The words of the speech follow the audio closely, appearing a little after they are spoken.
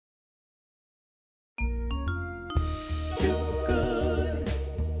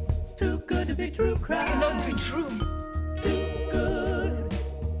be true crime. Cannot be true. Too good.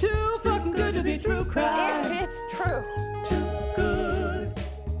 Too fucking good to be true crime. It's true. Too good.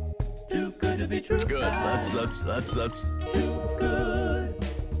 Too good to be true It's good. crime. That's Too good.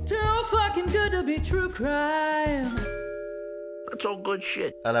 Too fucking good to be true crime. That's all good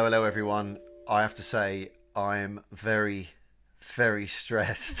shit. Hello, everyone. I have to say, I'm very, very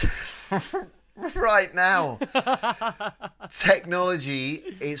stressed right now. Technology,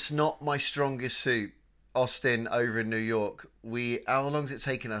 it's not my strongest suit. Austin, over in New York, how long has it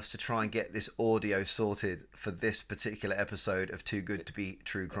taken us to try and get this audio sorted for this particular episode of Too Good to Be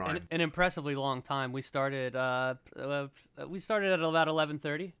True Crime? An impressively long time. We started at about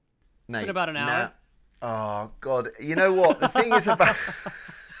 11:30. It's been about an hour. Oh God! You know what? The thing is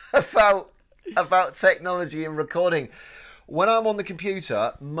about technology and recording. When I'm on the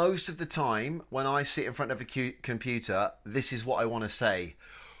computer, most of the time when I sit in front of a computer, this is what I want to say.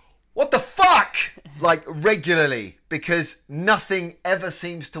 What the fuck? Like regularly, because nothing ever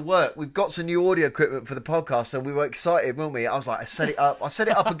seems to work. We've got some new audio equipment for the podcast, so we were excited, weren't we? I was like, I set it up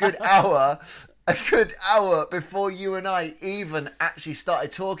a good hour before you and I even actually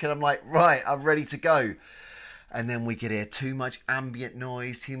started talking. I'm like, right, I'm ready to go. And then we could hear too much ambient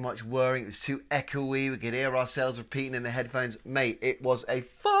noise, too much whirring. It was too echoey. We could hear ourselves repeating in the headphones. Mate, it was a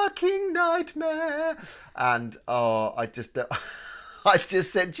fucking nightmare. And I just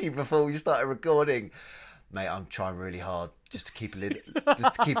said to you before we started recording, mate, I'm trying really hard just to keep a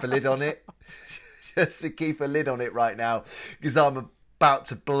lid on it. Just to keep a lid on it right now, because I'm about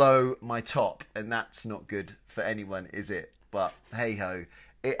to blow my top, and that's not good for anyone, is it? But hey ho.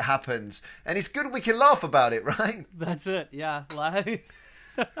 It happens, and it's good we can laugh about it, right? That's it, yeah.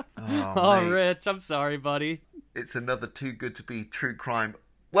 Oh, Rich, I'm sorry, buddy. It's another Too Good to Be True Crime.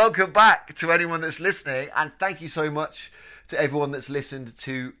 Welcome back to anyone that's listening, and thank you so much to everyone that's listened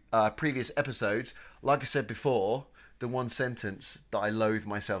to previous episodes. Like I said before, the one sentence that I loathe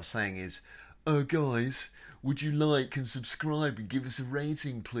myself saying is, "Oh, guys, would you like and subscribe and give us a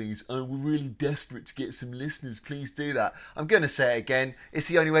rating, please? Oh, we're really desperate to get some listeners. Please do that." I'm going to say it again. It's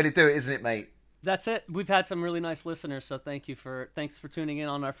the only way to do it, isn't it, mate? That's it. We've had some really nice listeners, so thanks for tuning in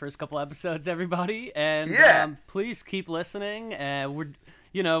on our first couple episodes, everybody. And please keep listening.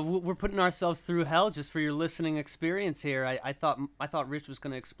 We're putting ourselves through hell just for your listening experience here. I thought Rich was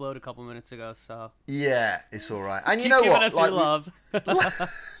going to explode a couple minutes ago, so yeah, it's all right. And you keep know giving what? us your love.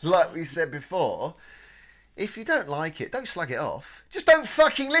 Like we said before, if you don't like it, don't slug it off. Just don't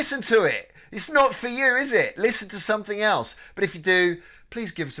fucking listen to it. It's not for you, is it? Listen to something else. But if you do,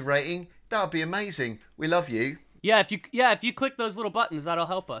 please give us a rating. That would be amazing. We love you. Yeah, if you click those little buttons, that'll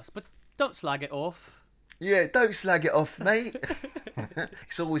help us. But don't slag it off. Yeah, don't slag it off, mate.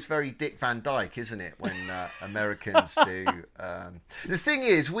 It's always very Dick Van Dyke, isn't it, when Americans do. The thing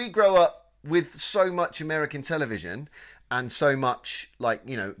is, we grow up with so much American television and so much, like,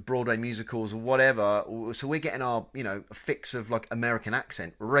 Broadway musicals or whatever. So we're getting our, fix of, like, American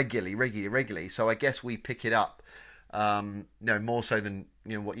accent regularly. So I guess we pick it up, more so than,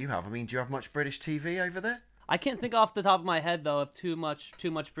 what you have. I mean, do you have much British TV over there? I can't think off the top of my head, though, of too much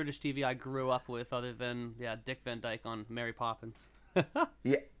British TV I grew up with, other than, Dick Van Dyke on Mary Poppins.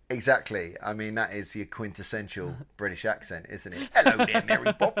 Yeah, exactly. I mean, that is the quintessential British accent, isn't it? Hello there,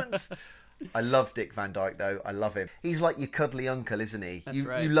 Mary Poppins. I love Dick Van Dyke, though. I love him. He's like your cuddly uncle, isn't he? That's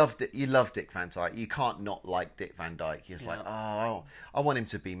right. You love Dick Van Dyke. You can't not like Dick Van Dyke. He's like, oh, I want him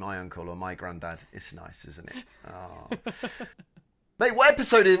to be my uncle or my granddad. It's nice, isn't it? Oh. Mate, what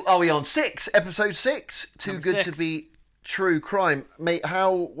episode are we on? 6. Episode 6. Too Number Good 6. to Be True Crime. Mate,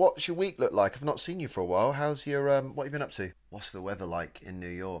 what's your week look like? I've not seen you for a while. How's your, what have you been up to? What's the weather like in New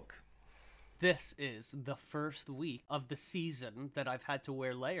York? This is the first week of the season that I've had to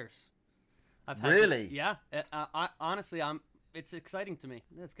wear layers. Really? Yeah. Honestly, it's exciting to me.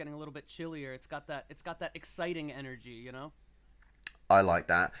 It's getting a little bit chillier. It's got that exciting energy, I like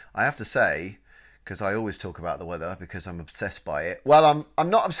that. I have to say, because I always talk about the weather because I'm obsessed by it. Well, I'm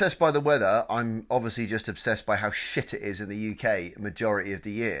not obsessed by the weather. I'm obviously just obsessed by how shit it is in the UK majority of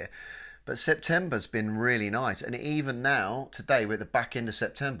the year. But September's been really nice. And even now, today, we're at the back end of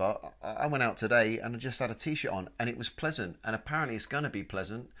September. I went out today and I just had a T-shirt on and it was pleasant. And apparently it's going to be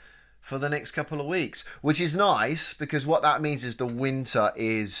pleasant for the next couple of weeks, which is nice because what that means is the winter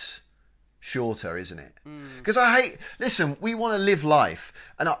is shorter, isn't it? Because listen, we want to live life.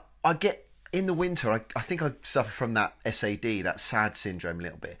 And I get... In the winter, I think I suffer from that SAD, that sad syndrome a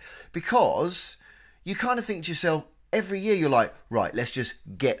little bit. Because you kind of think to yourself, every year you're like, right, let's just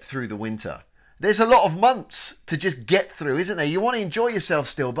get through the winter. There's a lot of months to just get through, isn't there? You want to enjoy yourself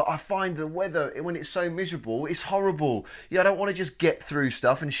still, but I find the weather, when it's so miserable, it's horrible. Yeah, I don't want to just get through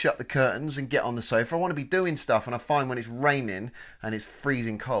stuff and shut the curtains and get on the sofa. I want to be doing stuff, and I find when it's raining and it's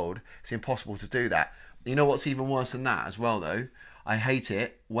freezing cold, it's impossible to do that. You know what's even worse than that as well, though? I hate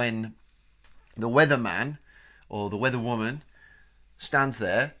it when the weatherman or the weatherwoman stands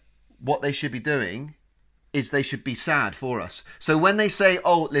there. What they should be doing is they should be sad for us. So when they say,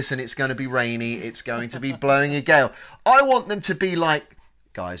 oh, listen, it's going to be rainy, it's going to be blowing a gale, I want them to be like,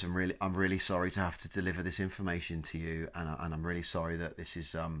 guys, I'm really sorry to have to deliver this information to you, and I'm really sorry that this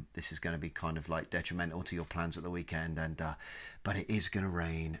is going to be kind of like detrimental to your plans at the weekend, and but it is going to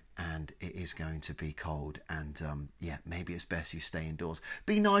rain and it is going to be cold, and yeah, maybe it's best you stay indoors.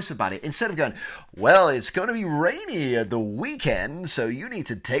 Be nice about it instead of going, well, it's going to be rainy at the weekend, so you need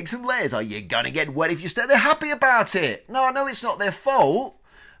to take some layers. Are you going to get wet if you stay? They're happy about it. No, I know it's not their fault.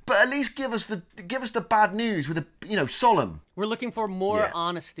 But at least give us the bad news with a solemn. We're looking for more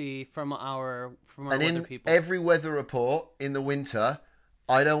honesty from our weather people. And in every weather report in the winter,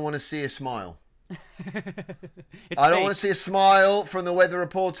 I don't want to see a smile. I don't want to see a smile from the weather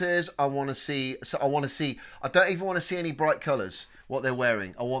reporters. I don't even want to see any bright colours. What they're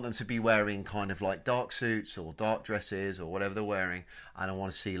wearing, I want them to be wearing kind of like dark suits or dark dresses or whatever they're wearing. I don't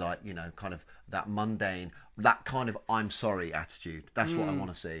want to see like kind of that mundane, that kind of I'm sorry attitude. That's what I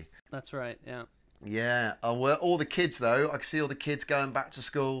want to see. That's right. Yeah. Yeah. All the kids though, I can see all the kids going back to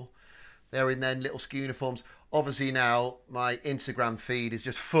school. They're in their little school uniforms. Obviously now my Instagram feed is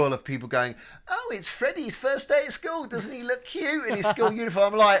just full of people going, oh, it's Freddie's first day at school. Doesn't he look cute in his school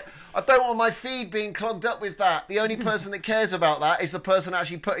uniform? I'm like, I don't want my feed being clogged up with that. The only person that cares about that is the person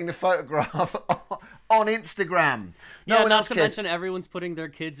actually putting the photograph on Instagram. No one else cares. Mention everyone's putting their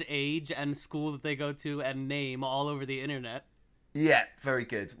kid's age and school that they go to and name all over the internet. Yeah, very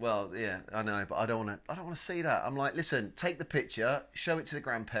good. Well, yeah, I know, but I don't want to see that. I'm like, listen, take the picture, show it to the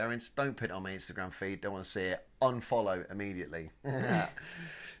grandparents. Don't put it on my Instagram feed. Don't want to see it. Unfollow immediately.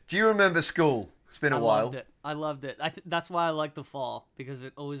 Do you remember school? It's been a while. I loved it. That's why I like the fall, because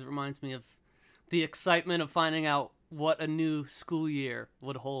it always reminds me of the excitement of finding out what a new school year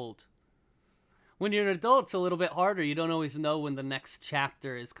would hold. When you're an adult, it's a little bit harder. You don't always know when the next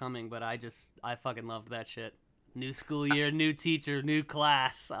chapter is coming, but I fucking loved that shit. New school year, new teacher, new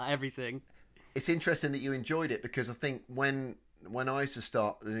class, everything. It's interesting that you enjoyed it, because I think when I used to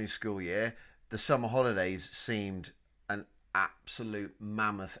start the new school year, the summer holidays seemed an absolute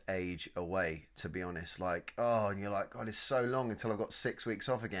mammoth age away, to be honest. Like, oh, and you're like, God, it's so long until I've got 6 weeks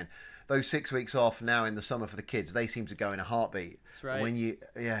off again. Those 6 weeks off now in the summer for the kids, they seem to go in a heartbeat. That's right. When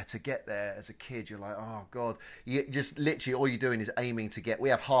to get there as a kid, you're like, oh God. You just literally, all you're doing is aiming to get, we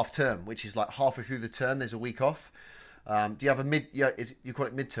have half term, which is like halfway through the term, there's a week off. Do you have a you call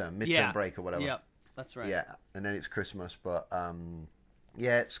it midterm break or whatever? Yeah, that's right. Yeah, and then it's Christmas, but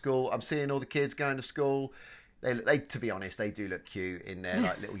yeah, at school, I'm seeing all the kids going to school. They, to be honest, they do look cute in their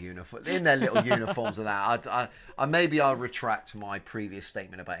like little uniform, in their little uniforms and that. Maybe I'll retract my previous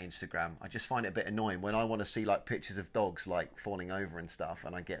statement about Instagram. I just find it a bit annoying when I want to see like pictures of dogs like falling over and stuff,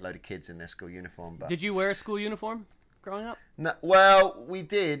 and I get a load of kids in their school uniform. But did you wear a school uniform growing up? No, well, we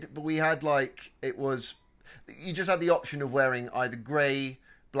did, but we had like you just had the option of wearing either grey,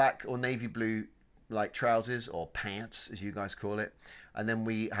 black, or navy blue like trousers or pants, as you guys call it. And then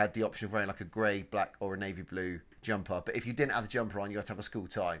we had the option of wearing like a grey, black, or a navy blue jumper. But if you didn't have the jumper on, you had to have a school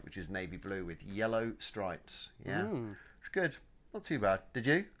tie, which is navy blue with yellow stripes. Yeah, it's good. Not too bad. Did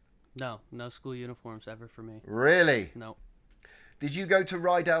you? No school uniforms ever for me. Really? No. Did you go to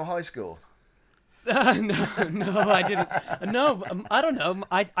Rydell High School? No, I didn't. No, I don't know.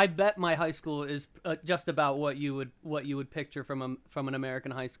 I bet my high school is just about what you would picture from an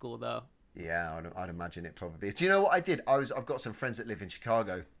American high school, though. Yeah, I'd imagine it probably is. Do you know what I did? I've got some friends that live in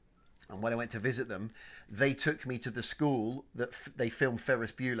Chicago, and when I went to visit them, they took me to the school that they filmed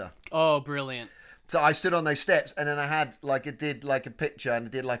Ferris Bueller. Oh, brilliant! So I stood on those steps, and then I did a picture,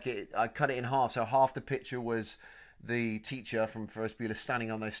 and I cut it in half. So half the picture was the teacher from Ferris Bueller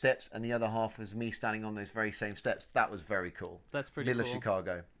standing on those steps, and the other half was me standing on those very same steps. That was very cool. That's pretty cool. Middle of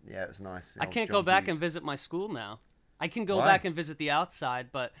Chicago. Yeah, it was nice. I can't go back and visit my school now. I can go back and visit the outside,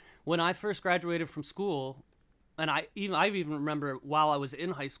 but when I first graduated from school, and I even remember while I was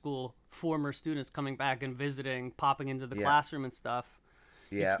in high school, former students coming back and visiting, popping into the classroom and stuff.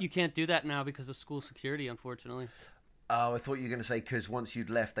 Yeah. You can't do that now because of school security, unfortunately. Oh, I thought you were going to say because once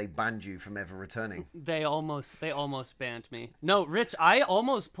you'd left, they banned you from ever returning. They almost banned me. No, Rich, I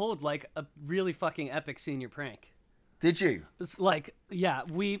almost pulled like a really fucking epic senior prank. Did you? It's like, yeah,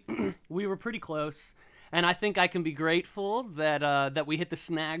 we were pretty close. And I think I can be grateful that we hit the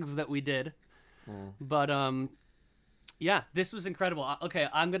snags that we did. But yeah, this was incredible. Okay,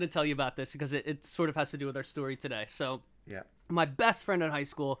 I'm going to tell you about this because it sort of has to do with our story today. So Yeah. my best friend in high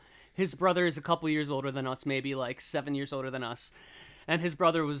school, his brother is a couple years older than us, maybe like 7 years older than us. And his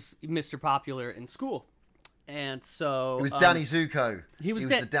brother was Mr. Popular in school. And so... It was Danny Zuko. He was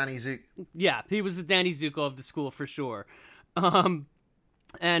the Danny Zuko. Yeah, he was the Danny Zuko of the school for sure.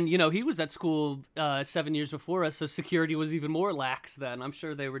 And, you know, he was at school 7 years before us, so security was even more lax then. I'm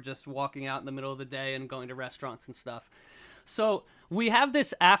sure they were just walking out in the middle of the day and going to restaurants and stuff. So we have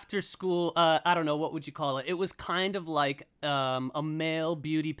this after school, I don't know, what would you call it? It was kind of like a male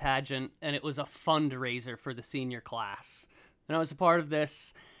beauty pageant, and it was a fundraiser for the senior class. And I was a part of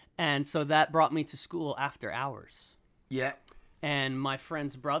this, and so that brought me to school after hours. Yeah. And my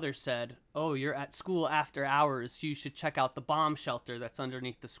friend's brother said, "Oh, you're at school after hours. You should check out the bomb shelter that's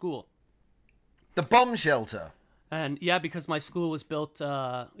underneath the school." The bomb shelter. And yeah, because my school was built.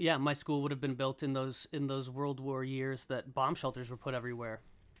 My school would have been built in those World War years that bomb shelters were put everywhere.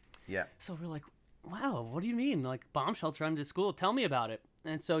 Yeah. So we're like, "Wow, what do you mean? Like bomb shelter under school? Tell me about it."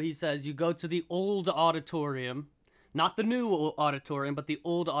 And so he says, "You go to the old auditorium, not the new auditorium, but the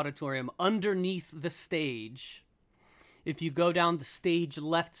old auditorium underneath the stage. If you go down the stage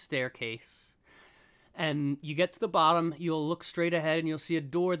left staircase and you get to the bottom, you'll look straight ahead and you'll see a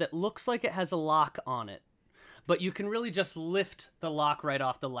door that looks like it has a lock on it. But you can really just lift the lock right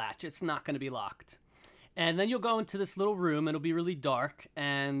off the latch. It's not going to be locked. And then you'll go into this little room. It'll be really dark.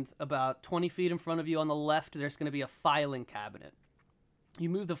 And about 20 feet in front of you on the left, there's going to be a filing cabinet.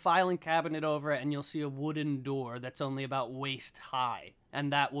 You move the filing cabinet over and you'll see a wooden door that's only about waist high.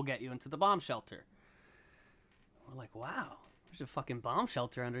 And that will get you into the bomb shelter." We're like, wow, there's a fucking bomb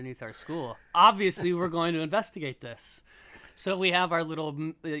shelter underneath our school. Obviously, we're going to investigate this. So we have our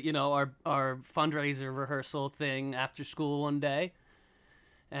little, our fundraiser rehearsal thing after school one day.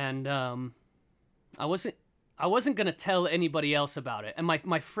 And I wasn't going to tell anybody else about it. And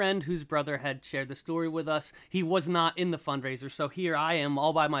my friend whose brother had shared the story with us, he was not in the fundraiser. So here I am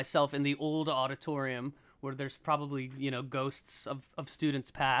all by myself in the old auditorium where there's probably, ghosts of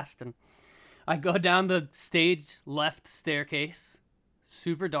students past. And I go down the stage left staircase,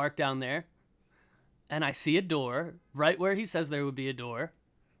 super dark down there, and I see a door right where he says there would be a door,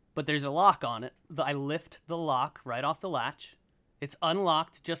 but there's a lock on it. I lift the lock right off the latch. It's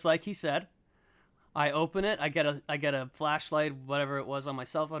unlocked, just like he said. I open it. I get a flashlight, whatever it was, on my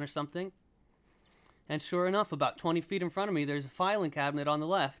cell phone or something. And sure enough, about 20 feet in front of me, there's a filing cabinet on the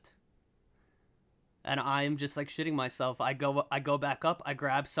left. And I'm just like shitting myself. I go back up. I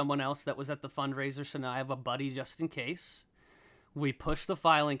grab someone else that was at the fundraiser, so now I have a buddy just in case. We push the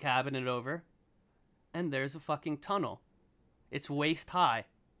filing cabinet over, and there's a fucking tunnel. It's waist high,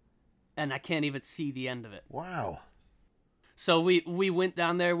 and I can't even see the end of it. Wow. So we went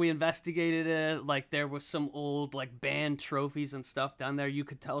down there. We investigated it. Like there was some old like band trophies and stuff down there. You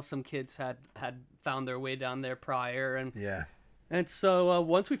could tell some kids had found their way down there prior, and yeah. And so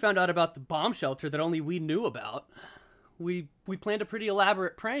once we found out about the bomb shelter that only we knew about, we planned a pretty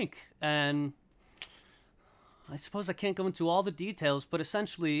elaborate prank. And I suppose I can't go into all the details, but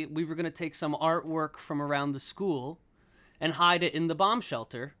essentially we were going to take some artwork from around the school and hide it in the bomb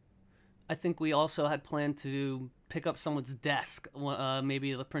shelter. I think we also had planned to pick up someone's desk,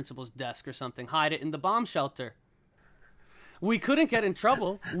 maybe the principal's desk or something, hide it in the bomb shelter. We couldn't get in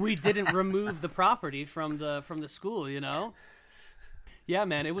trouble. We didn't remove the property from the school, Yeah,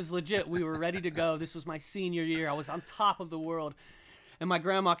 man, it was legit. We were ready to go. This was my senior year. I was on top of the world. And my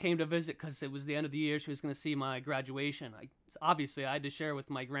grandma came to visit because it was the end of the year. She was going to see my graduation. Obviously, I had to share with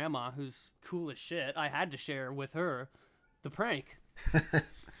my grandma, who's cool as shit. I had to share with her the prank.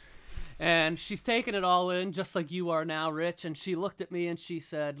 And she's taking it all in, just like you are now, Rich. And she looked at me and she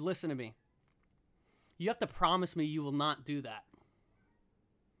said, "Listen to me. You have to promise me you will not do that.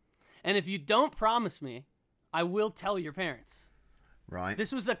 And if you don't promise me, I will tell your parents." Right.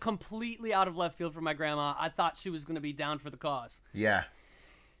 This was a completely out of left field for my grandma. I thought she was going to be down for the cause. Yeah.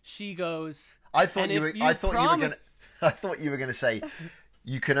 She goes, I thought you were going to say,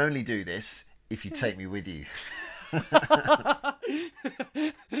 "You can only do this if you take me with you."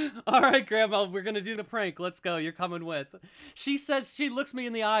 "All right, Grandma, we're going to do the prank. Let's go. You're coming with." She says, she looks me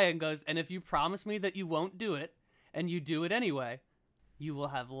in the eye and goes, "And if you promise me that you won't do it, and you do it anyway, you will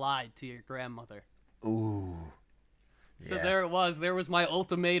have lied to your grandmother." Ooh. So yeah. there it was. There was my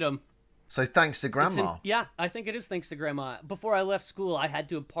ultimatum. So thanks to Grandma. Yeah, I think it is thanks to Grandma. Before I left school, I had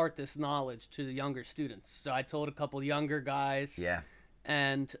to impart this knowledge to the younger students. So I told a couple younger guys. Yeah.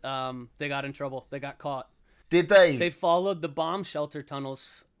 And they got in trouble. They got caught. Did they? They followed the bomb shelter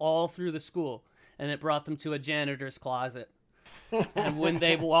tunnels all through the school, and it brought them to a janitor's closet. And when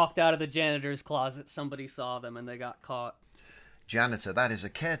they walked out of the janitor's closet, somebody saw them and they got caught. Janitor, that is a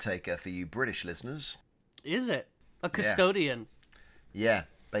caretaker for you British listeners. Is it? A custodian. Yeah,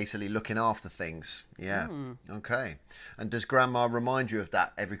 basically looking after things. Yeah. Okay. And does Grandma remind you of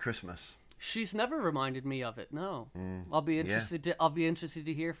that every Christmas? She's never reminded me of it. No. I'll be interested. I'll be interested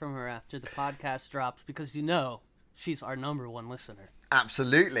to hear from her after the podcast drops because she's our #1 listener.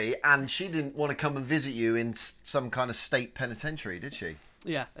 Absolutely. And she didn't want to come and visit you in some kind of state penitentiary, did she?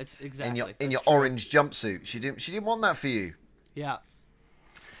 Yeah, it's exactly. In your orange jumpsuit. She didn't want that for you. Yeah.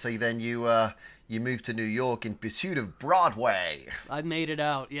 So then you moved to New York in pursuit of Broadway. I made it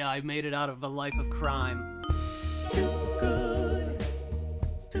out. Yeah, I made it out of a life of crime.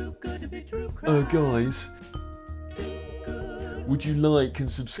 Too good to be true crime. Guys, would you like and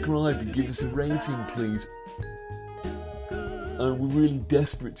subscribe and give us a rating, please? We're really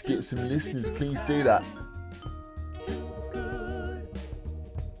desperate to get some listeners. Please do that.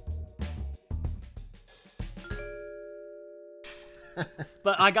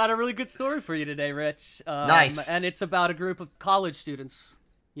 But I got a really good story for you today, Rich. Nice. And it's about a group of college students,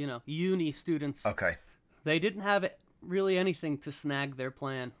 uni students. Okay. They didn't have really anything to snag their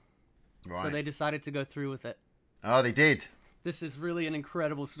plan. Right. So they decided to go through with it. Oh, they did. This is really an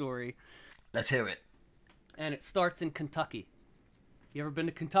incredible story. Let's hear it. And it starts in Kentucky. You ever been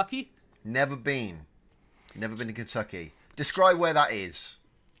to Kentucky? Never been. Never been to Kentucky. Describe where that is.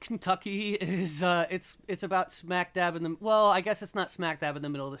 Kentucky is it's about smack dab in the I guess it's not smack dab in the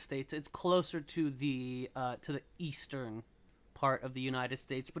middle of the states. It's closer to the eastern part of the United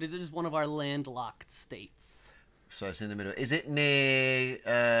States, but it is one of our landlocked states. So it's in the middle. Is it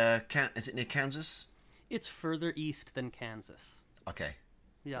near Kansas? It's further east than Kansas. Okay.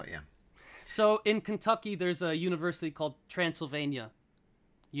 Yeah. Oh, yeah. So in Kentucky there's a university called Transylvania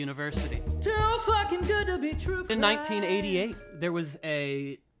University. Too fucking good to be true crime. In 1988 there was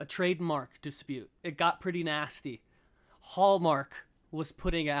a trademark dispute. It got pretty nasty. Hallmark was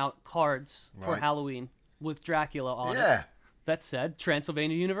putting out cards for Halloween with Dracula on it that said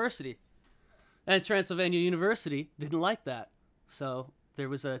Transylvania University. And Transylvania University didn't like that. So there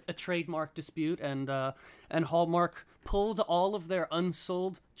was a trademark dispute, and Hallmark pulled all of their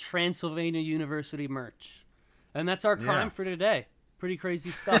unsold Transylvania University merch. And that's our crime for today. Pretty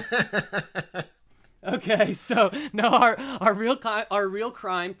crazy stuff. Okay, so no, our real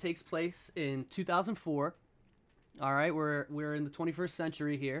crime takes place in 2004. All right, we're in the 21st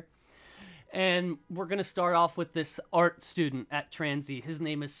century here, and we're gonna start off with this art student at Transy. His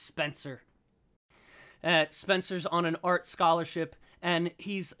name is Spencer. Spencer's on an art scholarship, and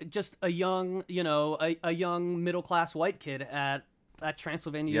he's just a young, a young middle class white kid at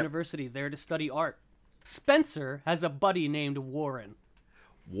Transylvania University, there to study art. Spencer has a buddy named Warren.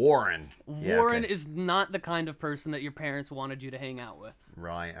 Warren Is not the kind of person that your parents wanted you to hang out with.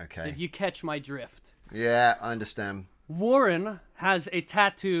 Right, okay. If you catch my drift. Yeah, I understand. Warren has a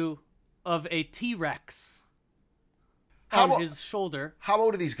tattoo of a T-Rex on his shoulder. How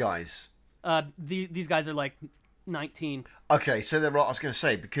old are these guys? These guys are like 19. Okay, so they're right. I was going to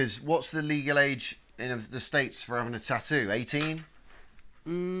say, because what's the legal age in the States for having a tattoo?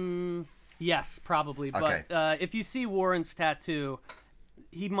 18? Yes, probably. Okay. But if you see Warren's tattoo,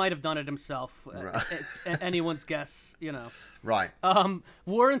 he might have done it himself. Right. It's anyone's guess, Right.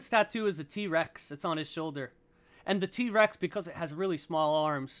 Warren's tattoo is a T-Rex. It's on his shoulder. And the T-Rex, because it has really small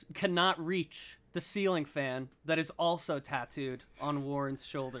arms, cannot reach the ceiling fan that is also tattooed on Warren's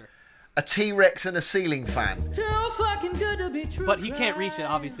shoulder. A T-Rex and a ceiling fan. Too fucking good to be true. But he can't reach it,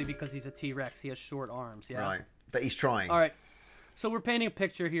 obviously, because he's a T-Rex. He has short arms, yeah. Right. But he's trying. All right. So we're painting a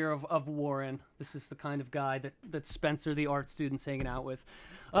picture here of Warren. This is the kind of guy that Spencer, the art student's hanging out with.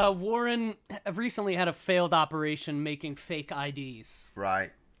 Warren recently had a failed operation making fake IDs.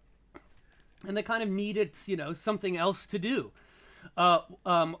 Right. And they kind of needed, something else to do.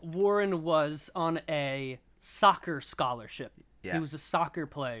 Warren was on a soccer scholarship. Yeah. He was a soccer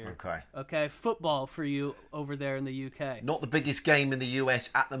player. Okay, football for you over there in the UK. Not the biggest game in the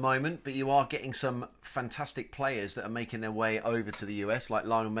US at the moment, but you are getting some fantastic players that are making their way over to the US, like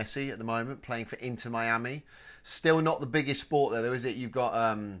Lionel Messi at the moment, playing for Inter Miami. Still not the biggest sport there, though, is it? You've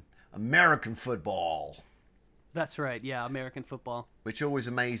got American football. That's right, yeah, American football. Which always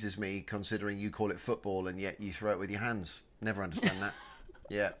amazes me, considering you call it football and yet you throw it with your hands. Never understand that.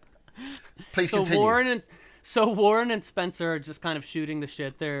 Yeah. Please continue. So Warren and Spencer are just kind of shooting the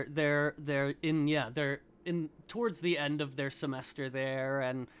shit. They're in towards the end of their semester there,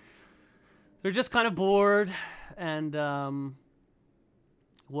 and they're just kind of bored. And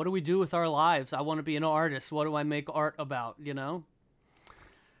what do we do with our lives? I want to be an artist. What do I make art about?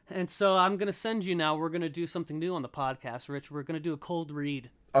 And so I'm going to send you now. We're going to do something new on the podcast, Rich. We're going to do a cold read.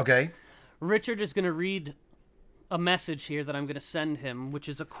 Okay. Richard is going to read a message here that I'm going to send him, which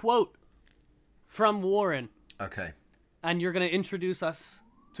is a quote from Warren. Okay. And you're going to introduce us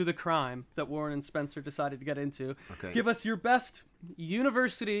to the crime that Warren and Spencer decided to get into. Okay. Give us your best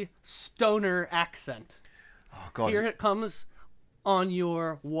university stoner accent. Oh, God. Here it comes on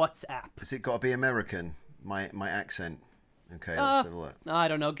your WhatsApp. Has it got to be American? My accent. Okay, let's have a look. I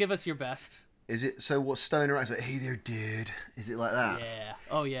don't know. Give us your best. Is it, so what stoner accent? Hey there, dude. Is it like that? Yeah.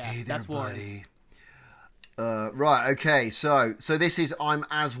 Oh, yeah. Hey there, That's Warren. buddy. Right, okay, so this is I'm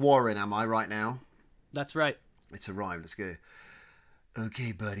as Warren, am I, right now? That's right. It's arrived, let's go.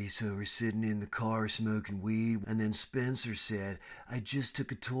 Okay, buddy, so we're sitting in the car smoking weed, and then Spencer said, I just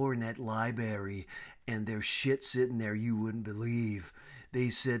took a tour in that library, and there's shit sitting there you wouldn't believe. They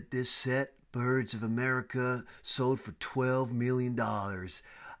said this set, Birds of America, sold for $12 million.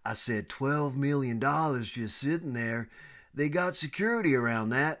 I said, $12 million just sitting there? They got security around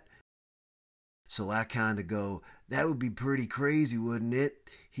that. So I kind of go, that would be pretty crazy, wouldn't it?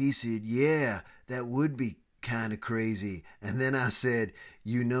 He said, yeah, that would be kind of crazy. And then I said,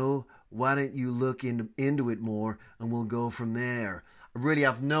 you know, why don't you look into it more and we'll go from there. I really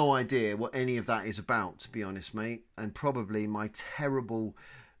have no idea what any of that is about, to be honest, mate. And probably my terrible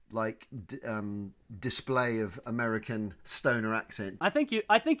display of American stoner accent. I think you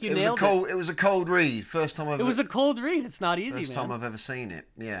nailed it. It was a cold read. First time It was a cold read. It's not easy, First man. time I've ever seen it.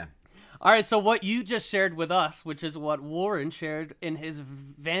 Yeah. All right, so what you just shared with us, which is what Warren shared in his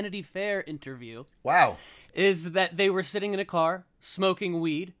Vanity Fair interview, Wow. is that they were sitting in a car smoking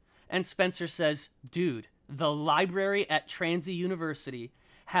weed, and Spencer says, dude, the library at Transy University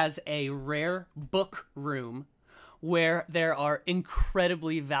has a rare book room where there are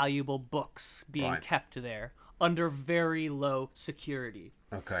incredibly valuable books being kept there under very low security.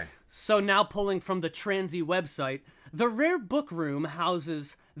 Okay. So now pulling from the Transy website, the rare book room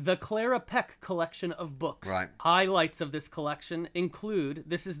houses the Clara Peck collection of books. Right. Highlights of this collection include,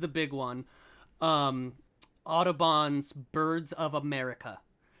 this is the big one, Audubon's Birds of America.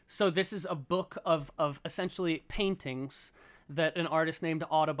 So this is a book of essentially paintings that an artist named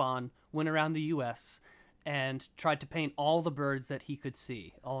Audubon went around the U.S. and tried to paint all the birds that he could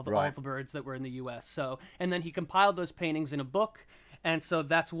see, all the birds that were in the U.S. So, and then he compiled those paintings in a book, and so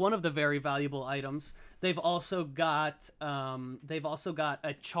that's one of the very valuable items. They've also got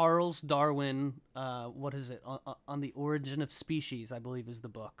a Charles Darwin, what is it, on the Origin of Species, I believe is the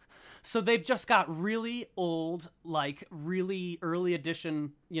book. So they've just got really old, like really early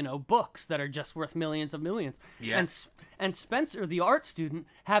edition, books that are just worth millions of millions. Yeah. And Spencer, the art student,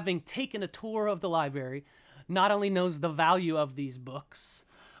 having taken a tour of the library, not only knows the value of these books,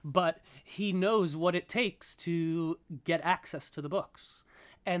 but he knows what it takes to get access to the books.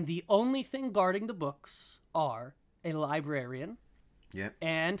 And the only thing guarding the books are a librarian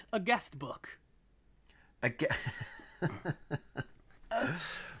and a guest book.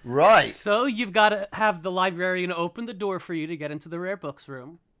 Right. So you've got to have the librarian open the door for you to get into the rare books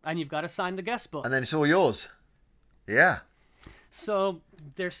room, and you've got to sign the guest book. And then it's all yours. Yeah. So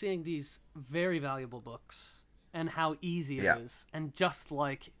they're seeing these very valuable books and how easy it is. And just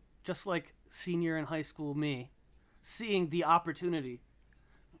like senior in high school me, seeing the opportunity,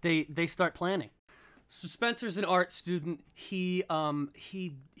 they start planning. So Spencer's an art student. He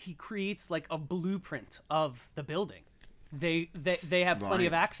creates like a blueprint of the building. They have plenty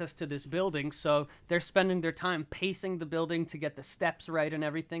of access to this building, so they're spending their time pacing the building to get the steps right and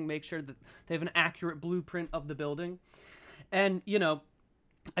everything, make sure that they have an accurate blueprint of the building. And,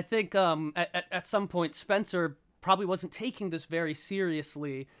 I think at some point Spencer probably wasn't taking this very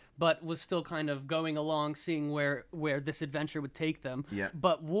seriously, but was still kind of going along, seeing where this adventure would take them. Yeah.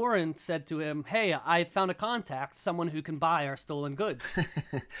 But Warren said to him, hey, I found a contact, someone who can buy our stolen goods.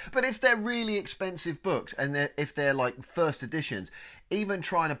 But if they're really expensive books, and if they're like first editions, even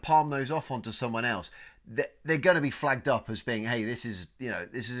trying to palm those off onto someone else, they're going to be flagged up as being, hey, this is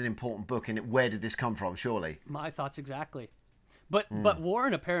an important book, and where did this come from, surely? My thoughts exactly. But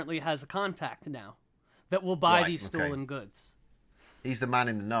Warren apparently has a contact now that will buy these stolen goods. He's the man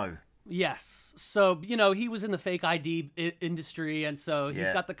in the know. Yes. So, he was in the fake ID industry, and so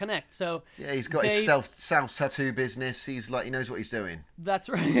he's got the connect. So yeah, he's got his self-tattoo business. He knows what he's doing. That's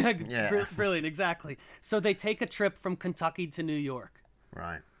right. Yeah. Brilliant, exactly. So they take a trip from Kentucky to New York.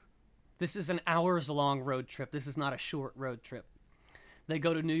 Right. This is an hours-long road trip. This is not a short road trip. They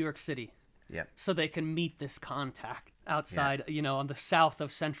go to New York City. Yeah. So they can meet this contact outside, on the south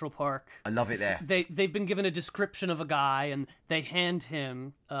of Central Park. I love it there. They've been given a description of a guy, and they hand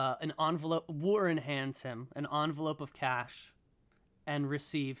him an envelope. Warren hands him an envelope of cash and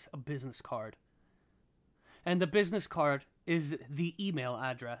receives a business card. And the business card is the email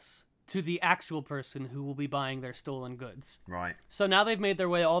address to the actual person who will be buying their stolen goods. Right. So now they've made their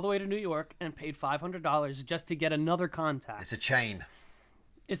way all the way to New York and paid $500 just to get another contact. It's a chain.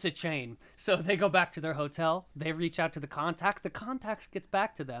 It's a chain. So they go back to their hotel. They reach out to the contact. The contact gets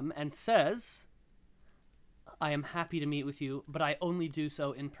back to them and says, I am happy to meet with you, but I only do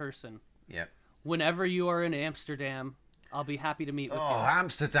so in person. Yep. Whenever you are in Amsterdam, I'll be happy to meet with you. Oh,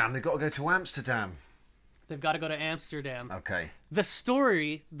 Amsterdam. They've got to go to Amsterdam. They've got to go to Amsterdam. Okay. The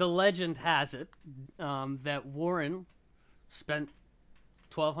story, the legend has it, that Warren spent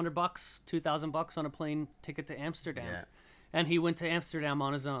 $1,200, $2,000 on a plane ticket to Amsterdam. Yeah. And he went to Amsterdam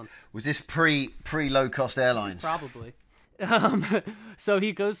on his own. Was this pre low cost airlines? Probably. So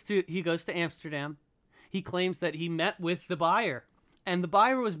he goes to Amsterdam. He claims that he met with the buyer, and the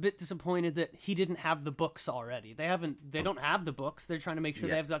buyer was a bit disappointed that he didn't have the books already. They don't have the books. They're trying to make sure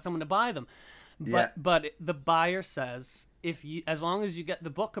they've got someone to buy them. But the buyer says, as long as you get the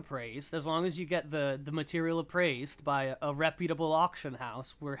book appraised, as long as you get the material appraised by a reputable auction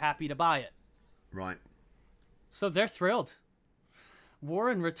house, we're happy to buy it. Right. So they're thrilled.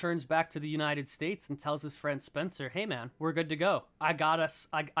 Warren returns back to the United States and tells his friend Spencer, "Hey man, we're good to go. I got us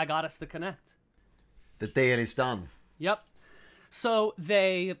the connect." The deal is done. Yep. So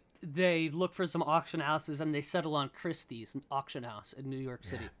they look for some auction houses and they settle on Christie's, an auction house in New York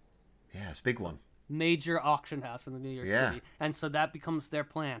City. Yeah, it's a big one. Major auction house in the New York City. And so that becomes their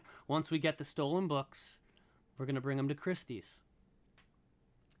plan. Once we get the stolen books, we're going to bring them to Christie's.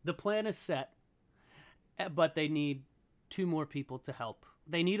 The plan is set, but they need 2 more people to help.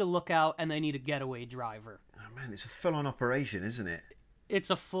 They need a lookout and they need a getaway driver. Oh man, it's a full-on operation, isn't it? It's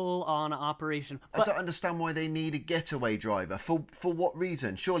a full-on operation. I don't understand why they need a getaway driver. For what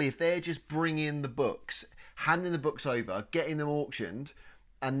reason? Surely if they're just bringing the books, handing the books over, getting them auctioned,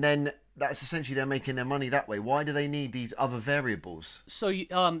 and then that's essentially they're making their money that way. Why do they need these other variables? So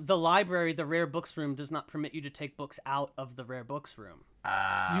the library, the rare books room, does not permit you to take books out of the rare books room.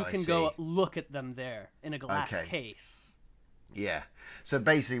 You can go look at them there in a glass case. Yeah. So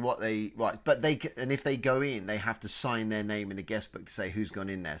basically and if they go in, they have to sign their name in the guest book to say who's gone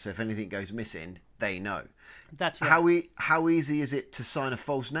in there. So if anything goes missing, they know. That's right. How easy is it to sign a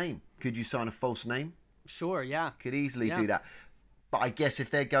false name? Could you sign a false name? Sure, yeah. Could easily do that. But I guess if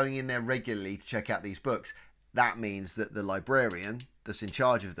they're going in there regularly to check out these books, that means that the librarian that's in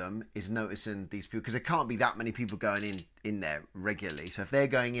charge of them is noticing these people, because there can't be that many people going in there regularly. So if they're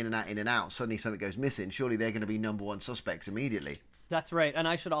going in and out, suddenly something goes missing, surely they're going to be number 1 suspects immediately. That's right. And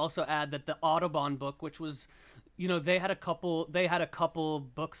I should also add that the Audubon book, which was, they had a couple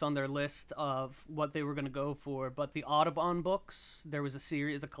books on their list of what they were going to go for, but the Audubon books, there was a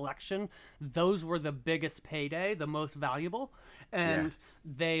series, a collection. Those were the biggest payday, the most valuable, and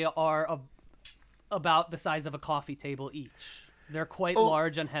they are about the size of a coffee table each. They're quite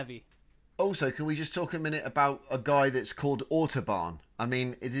large and heavy. Also, can we just talk a minute about a guy that's called Audubon? I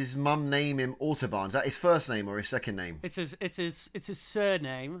mean, is his mum name him Audubon? Is that his first name or his second name? It's his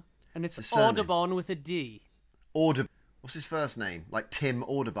surname, and it's Audubon with a D. What's his first name? Like Tim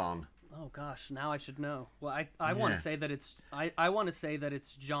Audubon. Oh gosh, now I should know. Well, I want to say that I want to say that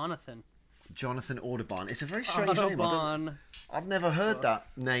it's Jonathan. Jonathan Audubon. It's a very strange name. I've never heard that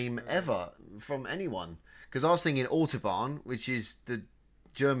name ever from anyone. Because I was thinking Autobahn, which is the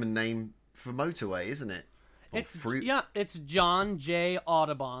German name for motorway, isn't it? Or fruit. Yeah, it's John J.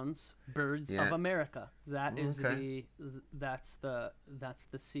 Audubon's Birds of America. That is that's the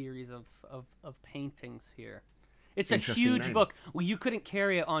series of paintings here. It's a huge book. Well, you couldn't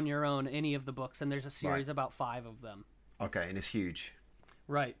carry it on your own, any of the books, and there's a series about 5 of them. Okay, and it's huge.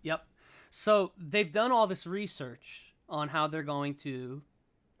 Right, yep. So they've done all this research on how they're going to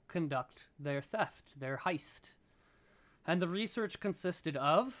conduct their theft, their heist. And the research consisted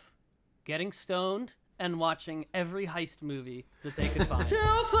of getting stoned and watching every heist movie that they could find. Too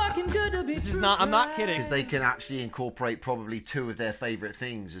fucking good to be This is not, I'm not kidding. Because they can actually incorporate probably 2 of their favourite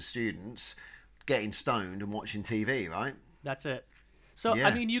things as students, getting stoned and watching TV, right? That's it. So,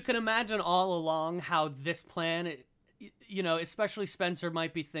 I mean, you can imagine all along how this plan, especially Spencer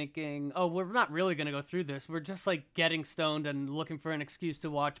might be thinking, oh, we're not really going to go through this. We're just like getting stoned and looking for an excuse to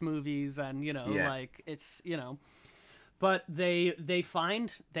watch movies and, like it's, but they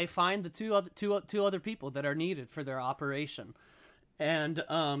find the two other people that are needed for their operation. And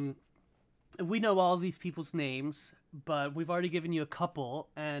we know all these people's names, but we've already given you a couple,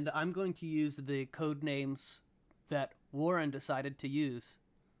 and I'm going to use the code names that Warren decided to use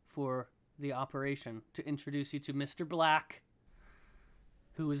for the operation to introduce you to Mr. Black,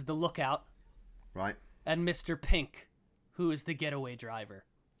 who is the lookout, right, and Mr. Pink, who is the getaway driver.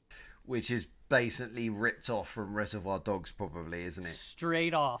 Which is basically ripped off from Reservoir Dogs, probably, isn't it?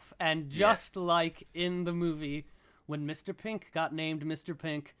 Straight off. And just like in the movie, when Mr. Pink got named Mr.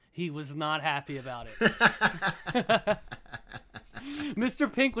 Pink, he was not happy about it.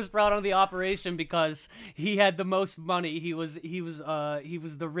 Mr. Pink was brought on the operation because he had the most money. He was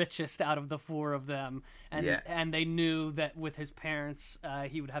the richest out of the four of them, and they knew that with his parents,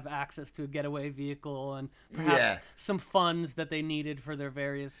 he would have access to a getaway vehicle and perhaps some funds that they needed for their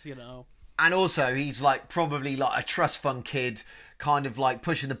various, And also, he's like probably like a trust fund kid, kind of like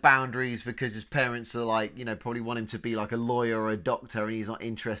pushing the boundaries because his parents are like, probably want him to be like a lawyer or a doctor, and he's not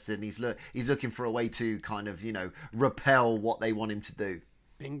interested. And he's looking for a way to kind of, repel what they want him to do.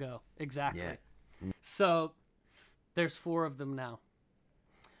 Bingo, exactly. Yeah. So there's four of them now,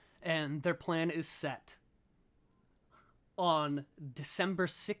 and their plan is set on December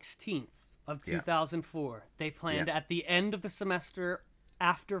 16th of 2004. They planned at the end of the semester,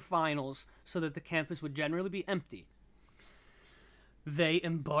 after finals, so that the campus would generally be empty. They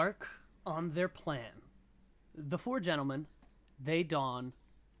embark on their plan. The four gentlemen, they don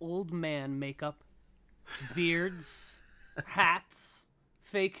old man makeup, beards, hats,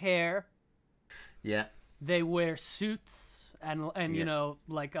 fake hair. Yeah. They wear suits and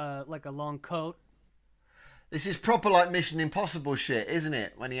like a long coat. This is proper like Mission Impossible shit, isn't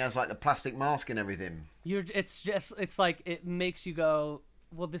it? When he has like the plastic mask and everything. It's like it makes you go,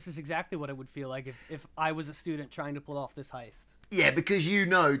 well, this is exactly what it would feel like if I was a student trying to pull off this heist. Yeah, because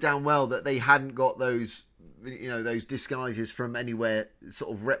damn well that they hadn't got those, those disguises from anywhere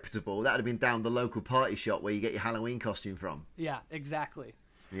sort of reputable. That would have been down the local party shop where you get your Halloween costume from. Yeah, exactly.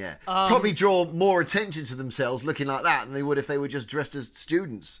 Yeah. Probably draw more attention to themselves looking like that than they would if they were just dressed as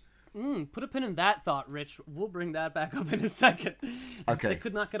students. Put a pin in that thought, Rich. We'll bring that back up in a second. Okay. They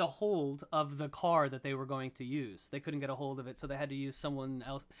could not get a hold of the car that they were going to use. They couldn't get a hold of it, so they had to use someone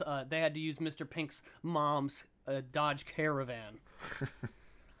else. They had to use Mr. Pink's mom's Dodge Caravan.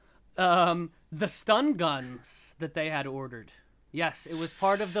 The stun guns that they had ordered. Yes, it was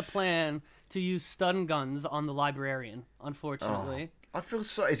part of the plan to use stun guns on the librarian, unfortunately. I feel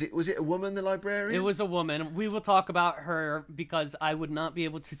sorry. Was it a woman, the librarian? It was a woman. We will talk about her because I would not be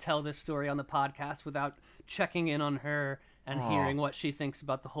able to tell this story on the podcast without checking in on her and hearing what she thinks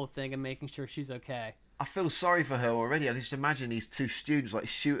about the whole thing and making sure she's okay. I feel sorry for her already. I can just imagine these two students like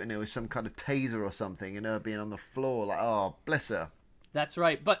shooting her with some kind of taser or something and her being on the floor like, oh, bless her. That's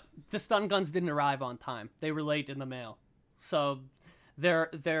right. But the stun guns didn't arrive on time. They were late in the mail. So they're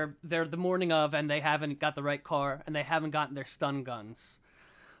the morning of, and they haven't got the right car, and they haven't gotten their stun guns.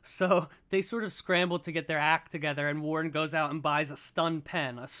 So they sort of scrambled to get their act together, and Warren goes out and buys a stun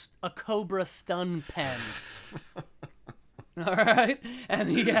pen, a Cobra stun pen. All right, and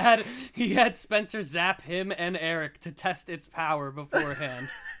he had Spencer zap him and Eric to test its power beforehand.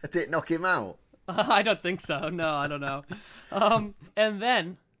 Did it knock him out? I don't think so. No, I don't know. And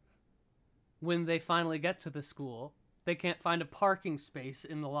then when they finally get to the school, they can't find a parking space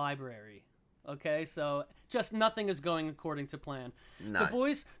in the library. Okay, so just nothing is going according to plan. No.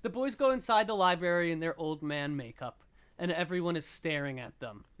 The boys go inside the library in their old man makeup, and everyone is staring at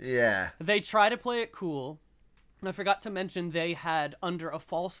them. Yeah. They try to play it cool. I forgot to mention they had, under a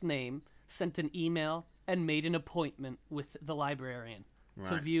false name, sent an email and made an appointment with the librarian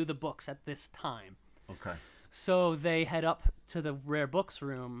to view the books at this time. Okay. So they head up to the rare books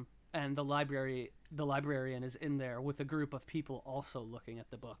room, and the librarian is in there with a group of people also looking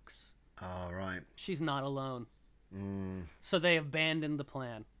at the books. All right. She's not alone. So they abandoned the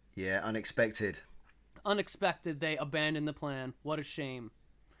plan. Yeah, unexpected. Unexpected, they abandoned the plan. What a shame.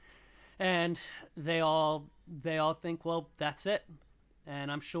 And they all think, well, that's it.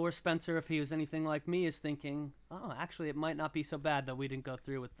 And I'm sure Spencer, if he was anything like me, is thinking, oh, actually, it might not be so bad that we didn't go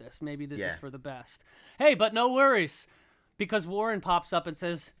through with this. Maybe this is for the best. Hey, but no worries, because Warren pops up and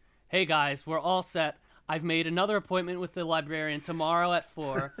says, hey, guys, we're all set. I've made another appointment with the librarian tomorrow at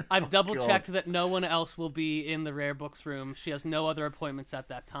 4. I've double-checked that no one else will be in the rare books room. She has no other appointments at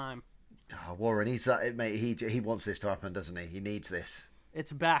that time. Oh, Warren, mate, he wants this to happen, doesn't he? He needs this.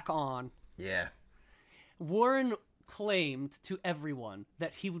 It's back on. Yeah. Warren claimed to everyone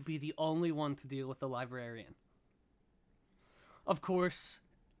that he would be the only one to deal with the librarian. Of course,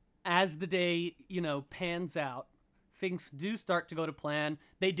 as the day, pans out, things do start to go to plan.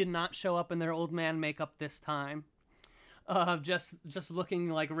 They did not show up in their old man makeup this time. Just looking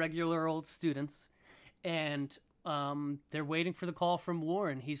like regular old students. And they're waiting for the call from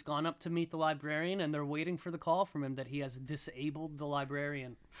Warren. He's gone up to meet the librarian, and they're waiting for the call from him that he has disabled the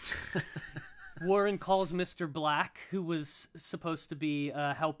librarian. Warren calls Mr. Black, who was supposed to be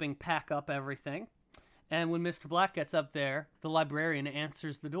helping pack up everything, And when Mr. Black gets up there, the librarian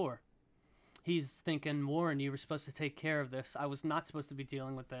answers the door. He's thinking, Warren, you were supposed to take care of this. I was not supposed to be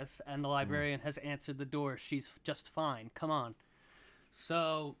dealing with this. And the librarian has answered the door. She's just fine. Come on.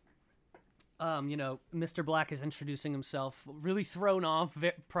 So, Mr. Black is introducing himself, really thrown off,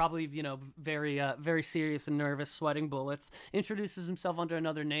 probably, very serious and nervous, sweating bullets. Introduces himself under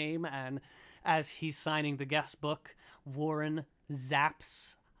another name, and as he's signing the guest book, Warren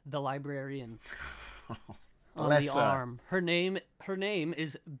zaps the librarian on the arm. Her name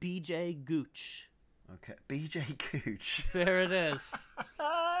is B.J. Gooch. Okay, B.J. Gooch. There it is.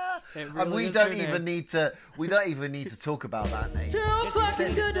 And we don't even need to talk about that name.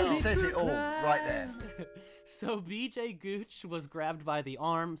 It says it all right there. So B.J. Gooch was grabbed by the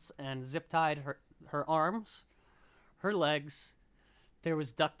arms and zip-tied her arms, her legs. There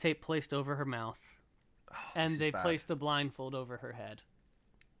was duct tape placed over her mouth. And they placed a blindfold over her head.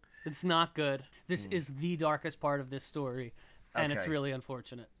 It's not good. This is the darkest part of this story, and it's really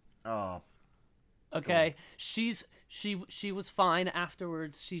unfortunate. Oh. Okay, she was fine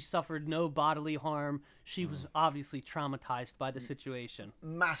afterwards. She suffered no bodily harm. She was obviously traumatized by the situation.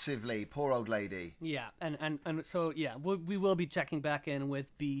 Massively, poor old lady. Yeah, and so yeah, we will be checking back in with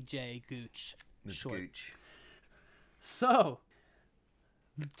B.J. Gooch. Ms. Gooch. So,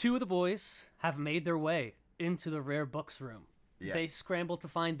 the two of the boys have made their way into the rare books room. Yeah. They scramble to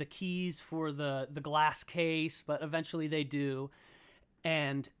find the keys for the glass case, but eventually they do.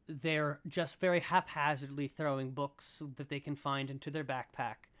 And they're just very haphazardly throwing books that they can find into their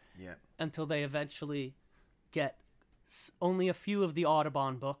backpack. Yeah. Until they eventually get only a few of the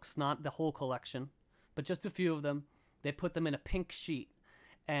Audubon books, not the whole collection, but just a few of them. They put them in a pink sheet,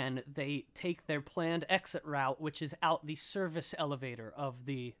 and they take their planned exit route, which is out the service elevator of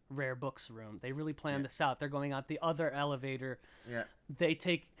the rare books room. They really planned this out. They're going out the other elevator. Yeah. They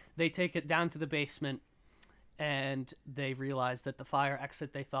take it down to the basement. And they realize that the fire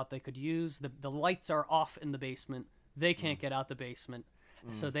exit they thought they could use, the lights are off in the basement. They can't get out the basement.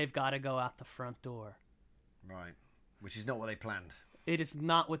 So they've got to go out the front door. Right. Which is not what they planned. It is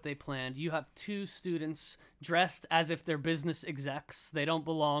not what they planned. You have two students dressed as if they're business execs. They don't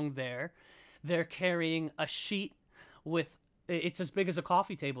belong there. They're carrying a sheet with... It's as big as a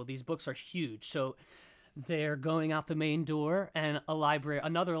coffee table. These books are huge. So... They're going out the main door, and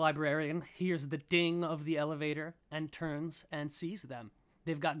another librarian hears the ding of the elevator and turns and sees them.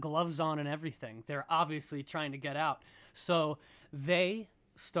 They've got gloves on and everything. They're obviously trying to get out. So they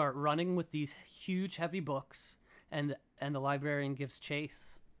start running with these huge, heavy books, and the librarian gives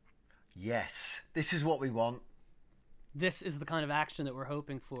chase. Yes, this is what we want. This is the kind of action that we're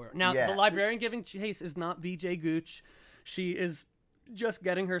hoping for. Now, the librarian giving chase is not B.J. Gooch. She is... just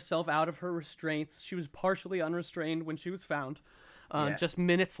getting herself out of her restraints. She was partially unrestrained when she was found, just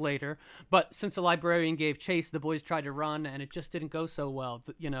minutes later. But since the librarian gave chase, the boys tried to run, and it just didn't go so well.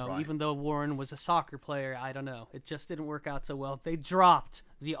 Even though Warren was a soccer player, I don't know. It just didn't work out so well. They dropped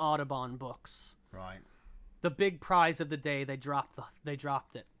the Audubon books. Right. The big prize of the day, they dropped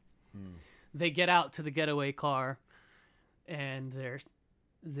it. They get out to the getaway car, and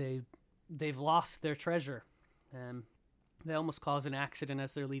they've lost their treasure. They almost cause an accident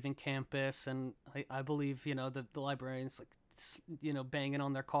as they're leaving campus, and I believe, the librarian's banging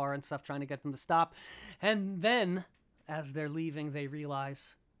on their car and stuff, trying to get them to stop. And then, as they're leaving, they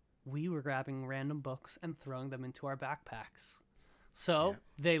realize we were grabbing random books and throwing them into our backpacks. So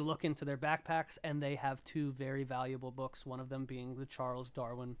they look into their backpacks, and they have two very valuable books, one of them being the Charles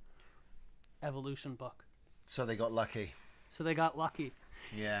Darwin evolution book. So they got lucky.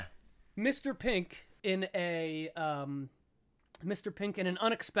 Yeah. Mr. Pink, in an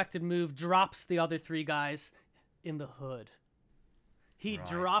unexpected move, drops the other three guys in the hood. He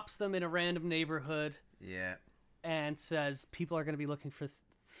drops them in a random neighborhood. Yeah. And says people are going to be looking for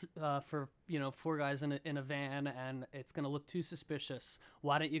four guys in a van, and it's going to look too suspicious.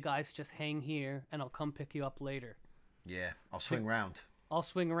 Why don't you guys just hang here, and I'll come pick you up later. Yeah, I'll swing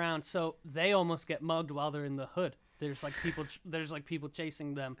around. So they almost get mugged while they're in the hood. There's people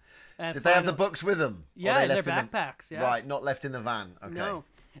chasing them. And did they have the books with them? Yeah, in their backpacks. Yeah. Right, not left in the van. Okay. No.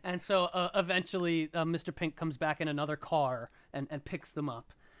 And so eventually Mr. Pink comes back in another car and picks them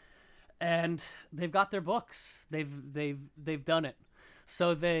up. And they've got their books. They've done it.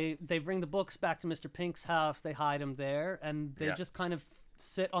 So they bring the books back to Mr. Pink's house. They hide them there, and they just kind of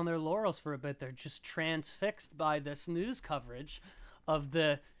sit on their laurels for a bit. They're just transfixed by this news coverage of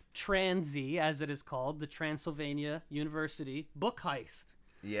the Transy, as it is called, the Transylvania University Book Heist.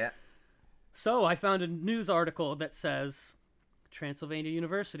 Yeah. So I found a news article that says Transylvania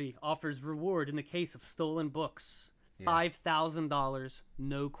University offers reward in the case of stolen books. $5,000,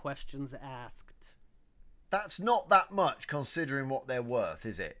 no questions asked. That's not that much considering what they're worth,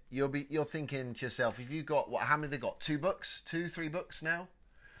 is it? You're thinking to yourself, if you got how many they got? 2 books, 3 books now.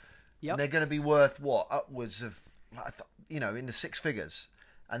 Yep. And they're going to be worth what? Upwards of, in the 6 figures.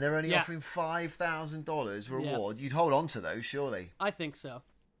 And they're only offering $5,000 reward. You'd hold on to those, surely. I think so.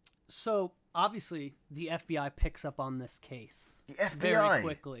 So obviously, the FBI picks up on this case. The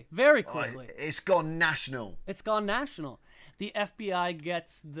FBI? Very quickly. It's gone national. It's gone national. The FBI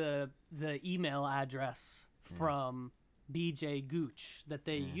gets the email address from BJ Gooch that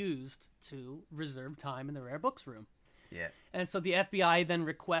they used to reserve time in the rare books room. Yeah. And so the FBI then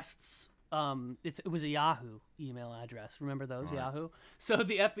requests, it was a Yahoo email address. Remember those, right. Yahoo? So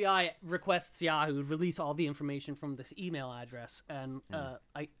the FBI requests Yahoo to release all the information from this email address. And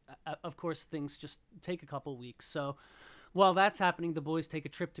of course, things just take a couple weeks. So while that's happening, the boys take a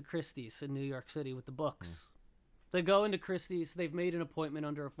trip to Christie's in New York City with the books. They go into Christie's. They've made an appointment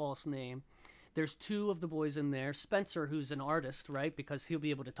under a false name. There's 2 of the boys in there. Spencer, who's an artist, right? Because he'll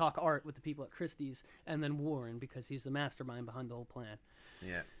be able to talk art with the people at Christie's. And then Warren, because he's the mastermind behind the whole plan.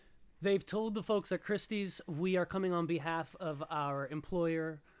 Yeah. They've told the folks at Christie's, we are coming on behalf of our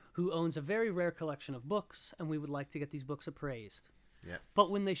employer who owns a very rare collection of books, and we would like to get these books appraised. Yeah. But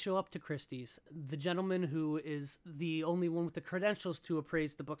when they show up to Christie's, the gentleman who is the only one with the credentials to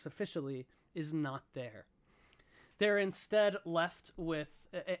appraise the books officially is not there. They're instead left with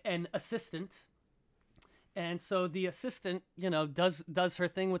an assistant. And so the assistant, does her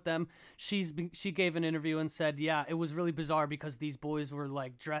thing with them. She gave an interview and said, yeah, it was really bizarre because these boys were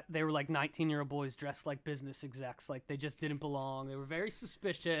they were like 19-year-old boys dressed like business execs. Like they just didn't belong. They were very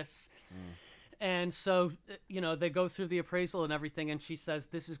suspicious. And so, they go through the appraisal and everything. And she says,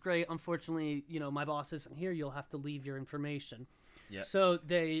 this is great. Unfortunately, my boss isn't here. You'll have to leave your information. Yep. So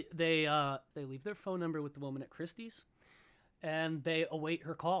they leave their phone number with the woman at Christie's, and they await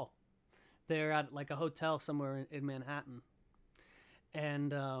her call. They're at like a hotel somewhere in Manhattan,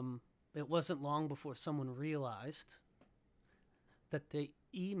 and it wasn't long before someone realized that the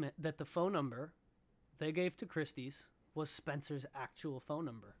phone number they gave to Christie's was Spencer's actual phone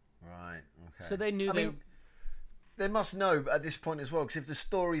number. Right. Okay. So they knew they must know at this point as well, because if the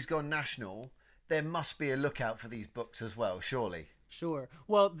story's gone national, there must be a lookout for these books as well, surely. Sure.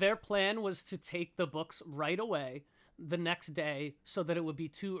 Well, their plan was to take the books right away the next day so that it would be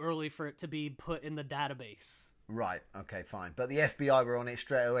too early for it to be put in the database. Right. Okay, fine. But the FBI were on it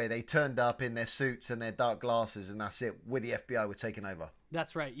straight away. They turned up in their suits and their dark glasses, and that's it. With the FBI were taking over.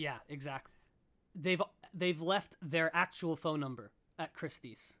 That's right. Yeah, exactly. They've left their actual phone number at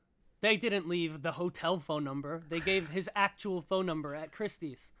Christie's. They didn't leave the hotel phone number. They gave his actual phone number at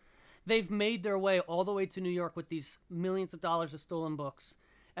Christie's. They've made their way all the way to New York with these millions of dollars of stolen books,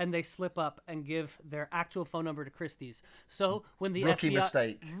 and they slip up and give their actual phone number to Christie's. So when the rookie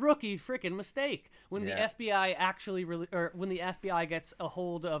freaking mistake. When the FBI actually when the FBI gets a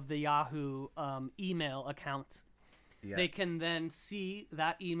hold of the Yahoo email account, they can then see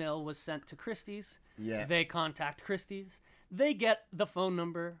that email was sent to Christie's. Yeah. They contact Christie's. They get the phone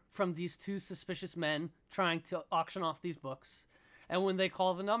number from these 2 suspicious men trying to auction off these books. And when they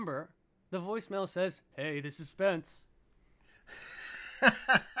call the number, the voicemail says, "Hey, this is Spence."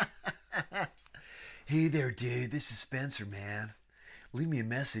 Hey there, dude. This is Spencer, man. Leave me a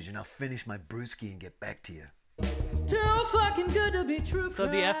message and I'll finish my brewski and get back to you. Too fucking good to be true. So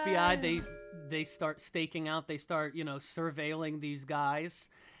the FBI, they start staking out. They start, surveilling these guys.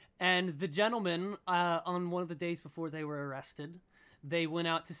 And the gentlemen, on one of the days before they were arrested, they went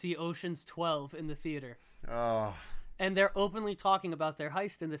out to see Ocean's 12 in the theater. Oh. And they're openly talking about their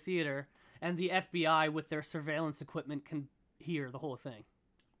heist in the theater, and the FBI, with their surveillance equipment, can hear the whole thing.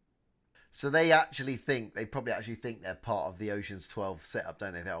 So they probably actually think they're part of the Ocean's 12 setup,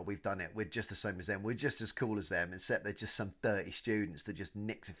 don't they? Oh, we've done it. We're just the same as them. We're just as cool as them, except they're just some dirty students that just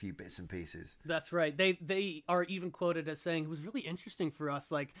nicks a few bits and pieces. That's right. They are even quoted as saying, it was really interesting for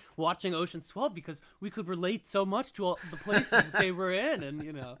us, like, watching Ocean's 12, because we could relate so much to all the places that they were in,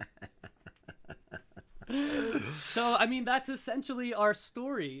 and, So, that's essentially our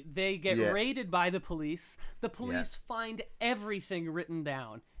story. They get raided by the police. The police find everything written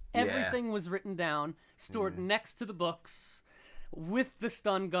down. Everything was written down, stored next to the books, with the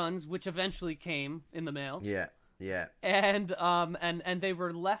stun guns, which eventually came in the mail. Yeah. And they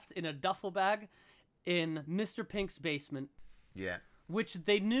were left in a duffel bag in Mr. Pink's basement. Yeah. Which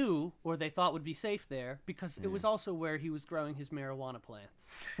they knew, or they thought would be safe there, because it was also where he was growing his marijuana plants.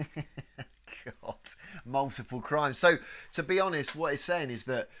 God, multiple crimes. So, to be honest, what it's saying is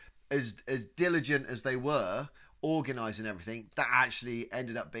that as diligent as they were organising everything, that actually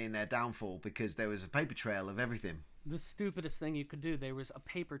ended up being their downfall, because there was a paper trail of everything. The stupidest thing you could do. There was a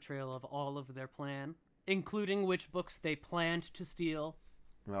paper trail of all of their plan, including which books they planned to steal.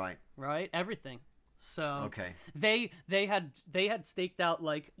 Right. Right? Everything. So Okay. they had staked out,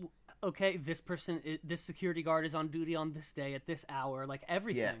 like, okay, this security guard is on duty on this day at this hour, like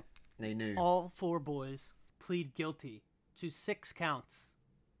everything. Yeah, they knew. All 4 boys plead guilty to 6 counts.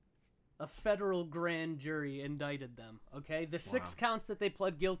 A federal grand jury indicted them, okay? The 6 counts that they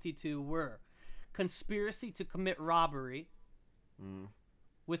pled guilty to were conspiracy to commit robbery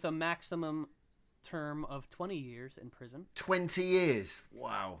with a maximum term of 20 years in prison. 20 years.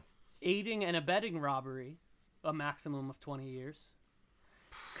 Wow. Aiding and abetting robbery, a maximum of 20 years.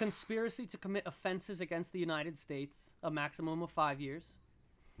 Conspiracy to commit offenses against the United States, a maximum of 5 years.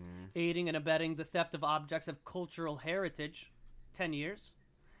 Aiding and abetting the theft of objects of cultural heritage, 10 years.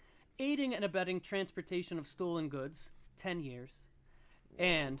 Aiding and abetting transportation of stolen goods, 10 years.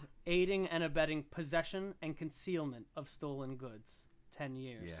 And aiding and abetting possession and concealment of stolen goods, 10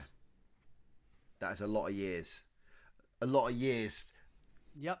 years. Yeah. That's a lot of years. A lot of years.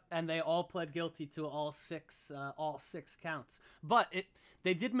 Yep, and they all pled guilty to all six counts. But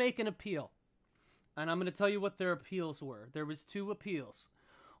they did make an appeal, and I'm going to tell you what their appeals were. There was 2 appeals.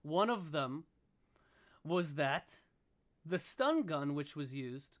 One of them was that the stun gun which was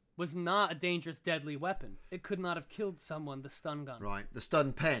used was not a dangerous, deadly weapon. It could not have killed someone. The stun gun. Right, the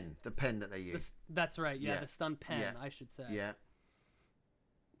stun pen, the pen that they use. That's right. Yeah, Yeah. the stun pen. Yeah. I should say. Yeah.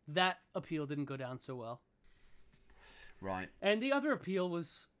 That appeal didn't go down so well. Right. And the other appeal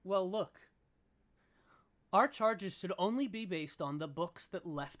was, well, look, our charges should only be based on the books that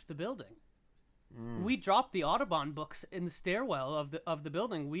left the building. We dropped the Audubon books in the stairwell of the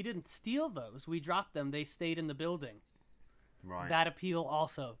building. We didn't steal those. We dropped them. They stayed in the building. Right. That appeal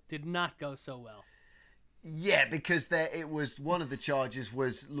also did not go so well. Yeah, because it was one of the charges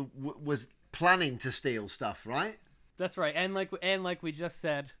was planning to steal stuff, right? That's right. And like we just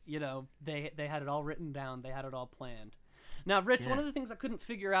said, you know, they had it all written down. They had it all planned. Now, Rich, one of the things I couldn't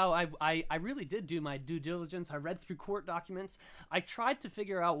figure out, I really did do my due diligence. I read through court documents. I tried to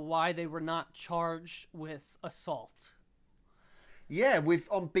figure out why they were not charged with assault. Yeah,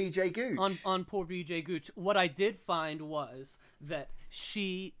 on BJ Gooch. On poor BJ Gooch. What I did find was that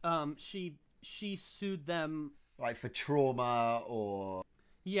she sued them, like, for trauma or...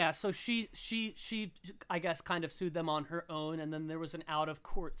 Yeah, so she I guess kind of sued them on her own, and then there was an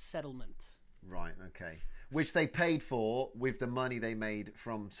out-of-court settlement. Right, okay. Which they paid for with the money they made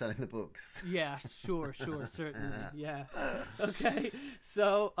from selling the books. Yeah, sure, certainly. Yeah. Okay.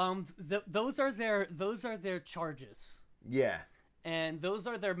 So, those are their charges. Yeah. And those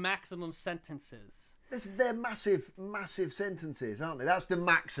are their maximum sentences. They're massive, massive sentences, aren't they? That's the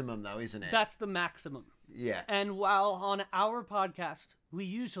maximum, though, isn't it? That's the maximum. Yeah. And while on our podcast, we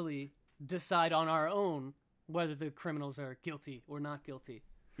usually decide on our own whether the criminals are guilty or not guilty.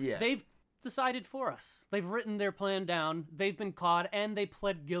 Yeah. They've decided for us. They've written their plan down, they've been caught, and they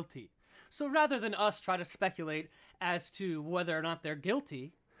pled guilty. So rather than us try to speculate as to whether or not they're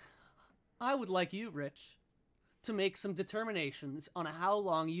guilty, I would like you, Rich, to make some determinations on how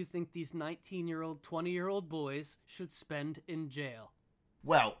long you think these 19-year-old, 20-year-old boys should spend in jail.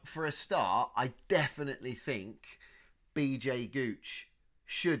 Well, for a start, I definitely think BJ Gooch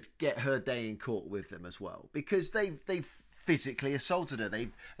should get her day in court with them as well, because they've physically assaulted her.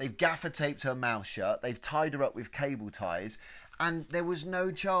 They've gaffer taped her mouth shut. They've tied her up with cable ties, and there was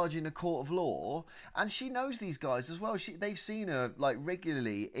no charge in a court of law. And she knows these guys as well. They've seen her like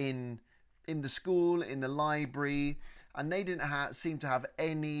regularly in the school, in the library, and they didn't seem to have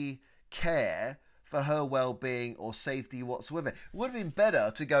any care for her well-being or safety whatsoever. It would have been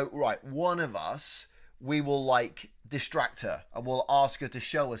better to go, right, one of us, we will like distract her and we'll ask her to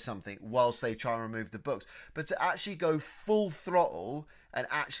show us something whilst they try and remove the books. But to actually go full throttle and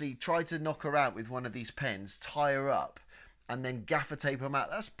actually try to knock her out with one of these pens, tie her up, and then gaffer tape her mouth.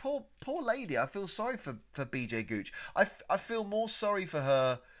 That's poor lady. I feel sorry for BJ Gooch. I feel more sorry for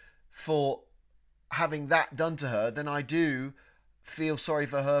her for having that done to her than I do feel sorry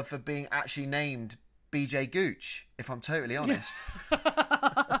for her for being actually named BJ Gooch, if I'm totally honest.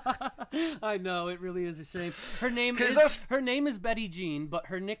 I know, it really is a shame. Her name is Betty Jean, but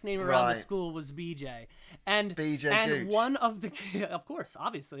her nickname around the school was BJ. And BJ Gooch. One of the of course,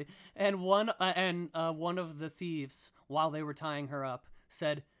 obviously. And one of the thieves, while they were tying her up,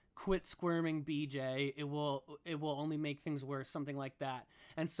 said, "Quit squirming, BJ. It will only make things worse," something like that.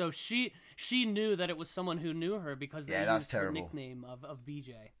 And so she knew that it was someone who knew her because they used her nickname of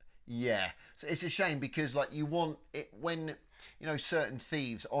BJ. Yeah, so it's a shame because like you want it when certain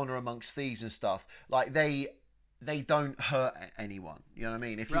thieves honor amongst thieves and stuff, like they don't hurt anyone. You know what I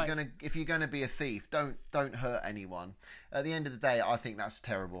mean? If you're gonna be a thief, don't hurt anyone. at the end of the day, I think that's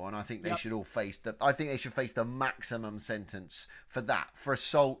terrible, and I think they should all face I think they should face the maximum sentence for that, for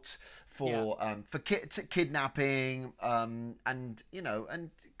assault, for kidnapping, and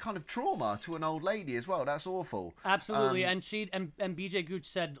and kind of trauma to an old lady as well. That's awful. Absolutely, and BJ Gooch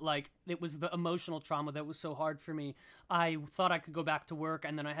said, like, it was the emotional trauma that was so hard for me. I thought I could go back to work,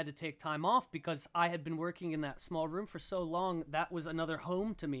 and then I had to take time off because I had been working in that small room for so long. That was another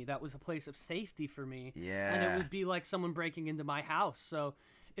home to me. That was a place of safety for me. Yeah. And it would be like someone breaking into my house. So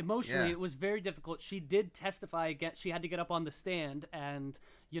emotionally, it was very difficult. She did testify against. She had to get up on the stand and,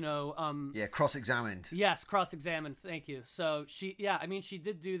 cross-examined. Yes, cross-examined. Thank you. So she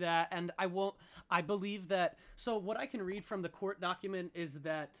did do that, and I believe that. So what I can read from the court document is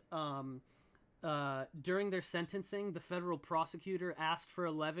that during their sentencing, the federal prosecutor asked for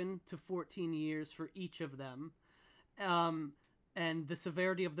 11 to 14 years for each of them. And the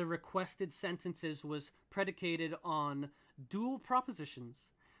severity of the requested sentences was predicated on dual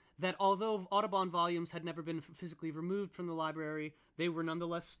propositions that although Audubon volumes had never been physically removed from the library, they were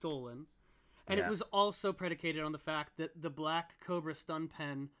nonetheless stolen. And it was also predicated on the fact that the Black Cobra stun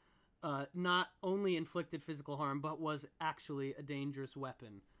pen not only inflicted physical harm, but was actually a dangerous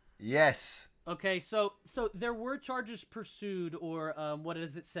weapon. Yes. Okay, so there were charges pursued, or what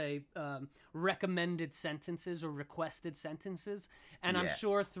does it say? Recommended sentences or requested sentences, and I'm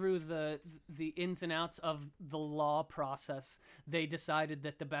sure through the ins and outs of the law process, they decided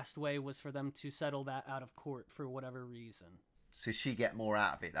that the best way was for them to settle that out of court for whatever reason. So she get more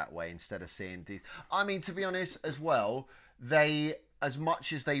out of it that way instead of seeing these. I mean, to be honest, as well, they, as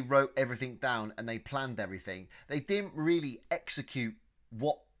much as they wrote everything down and they planned everything, they didn't really execute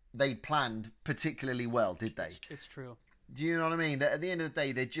what they planned particularly well, did they? It's true. Do you know what I mean? That at the end of the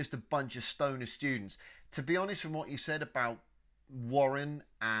day, they're just a bunch of stoner students. To be honest, from what you said about Warren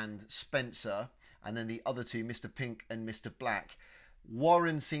and Spencer, and then the other two, Mr. Pink and Mr. Black,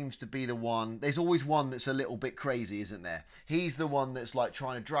 Warren seems to be the one. There's always one that's a little bit crazy, isn't there? He's the one that's like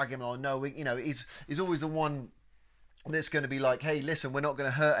trying to drag him on. No, he's always the one that's going to be like, hey, listen, we're not going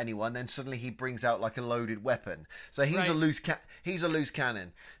to hurt anyone. Then suddenly he brings out like a loaded weapon. So he's a loose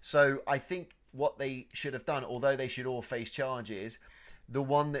cannon. So I think what they should have done, although they should all face charges, the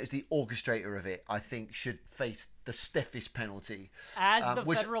one that is the orchestrator of it, I think, should face the stiffest penalty. As the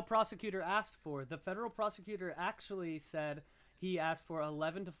federal prosecutor asked for. The federal prosecutor actually said he asked for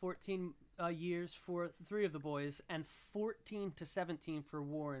 11 to 14 years for 3 of the boys and 14 to 17 for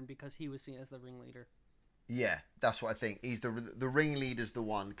Warren because he was seen as the ringleader. Yeah, that's what I think. He's the ringleader's the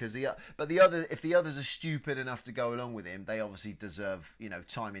one, because if the others are stupid enough to go along with him, they obviously deserve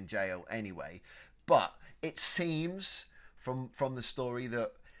time in jail anyway. But it seems from the story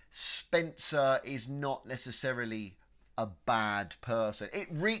that Spencer is not necessarily a bad person. It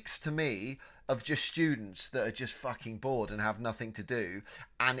reeks to me of just students that are just fucking bored and have nothing to do,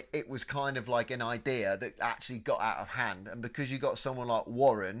 and it was kind of like an idea that actually got out of hand. And because you got someone like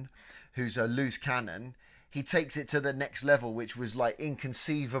Warren, who's a loose cannon, he takes it to the next level, which was like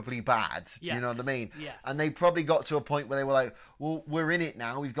inconceivably bad. Do you know what I mean? Yes. And they probably got to a point where they were like, well, we're in it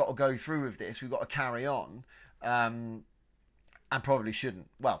now. We've got to go through with this. We've got to carry on. And probably shouldn't.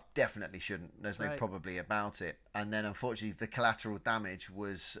 Well, definitely shouldn't. There's no probably about it. And then unfortunately the collateral damage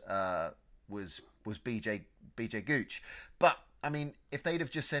was BJ Gooch. But I mean, if they'd have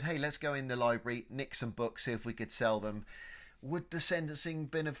just said, hey, let's go in the library, nick some books, see if we could sell them, would the sentencing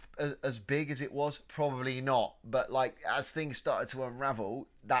been as big as it was? Probably not. But like, as things started to unravel,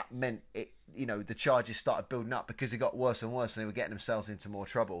 that meant it. The charges started building up because they got worse and worse, and they were getting themselves into more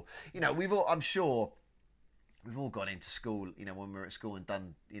trouble. I'm sure we've all gone into school, when we were at school and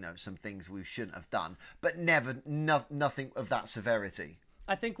done, some things we shouldn't have done, but nothing of that severity.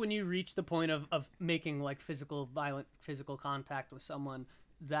 I think when you reach the point of making like violent physical contact with someone,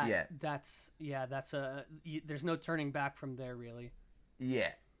 there's no turning back from there, really.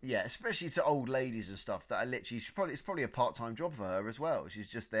 Yeah, especially to old ladies and stuff that are literally, it's probably a part-time job for her as well. She's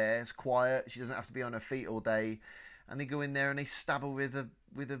just there, it's quiet, she doesn't have to be on her feet all day, and they go in there and they stab her with a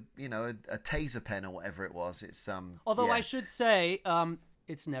taser pen or whatever it was. It's although I should say,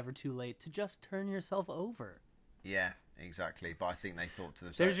 it's never too late to just turn yourself over. Yeah, exactly. But I think they thought to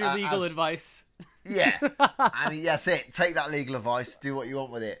themselves, there's your legal advice. Yeah, I mean, that's it. Take that legal advice. Do what you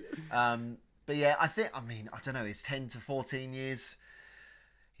want with it. But yeah, I don't know. It's 10 to 14 years.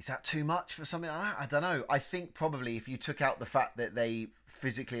 Is that too much for something like that? I don't know. I think probably if you took out the fact that they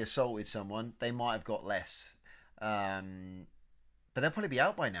physically assaulted someone, they might have got less. But they'll probably be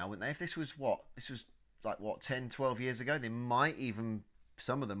out by now, wouldn't they? If this was 10, 12 years ago,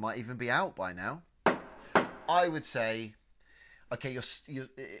 some of them might even be out by now. I would say, okay,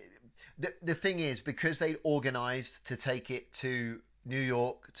 The thing is, because they'd organised to take it to New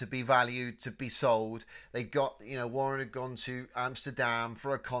York to be valued, to be sold, they got, Warren had gone to Amsterdam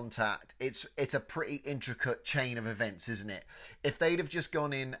for a contact. It's a pretty intricate chain of events, isn't it? If they'd have just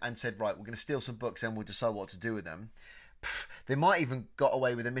gone in and said, right, we're going to steal some books and we'll decide what to do with them, they might even got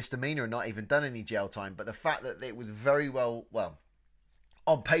away with a misdemeanor and not even done any jail time. But the fact that it was well,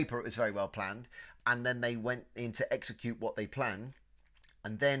 on paper it was very well planned, and then they went in to execute what they planned,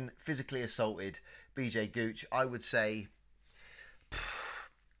 and then physically assaulted BJ Gooch, I would say,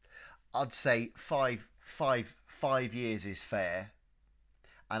 five years is fair,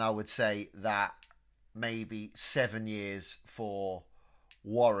 and I would say that maybe 7 years for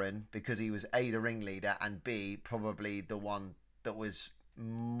Warren, because he was A, the ringleader, and B, probably the one that was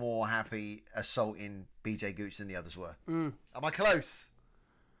more happy assaulting BJ Gooch than the others were. Am I close?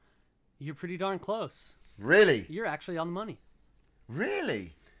 You're pretty darn close. Really? You're actually on the money.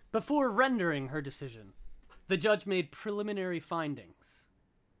 Really? Before rendering her decision, the judge made preliminary findings.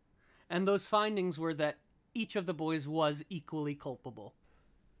 And those findings were that each of the boys was equally culpable.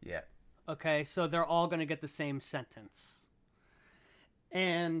 Yeah. Okay, so they're all going to get the same sentence.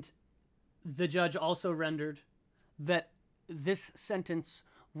 And the judge also rendered that this sentence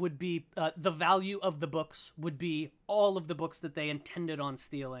would be, the value of the books would be all of the books that they intended on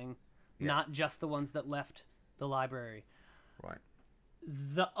stealing, not just the ones that left the library. Right.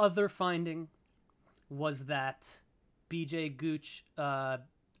 The other finding was that BJ Gooch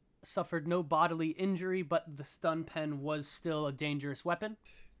suffered no bodily injury, but the stun pen was still a dangerous weapon.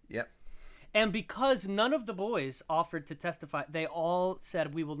 Yep. And because none of the boys offered to testify, they all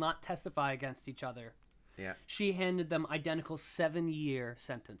said, we will not testify against each other. Yeah. She handed them identical 7-year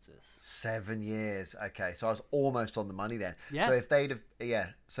sentences. 7 years. Okay, so I was almost on the money then. Yeah.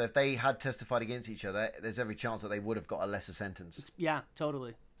 So if they had testified against each other, there's every chance that they would have got a lesser sentence. Yeah,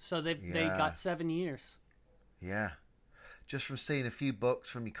 totally. So they got 7 years. Yeah. Just from seeing a few books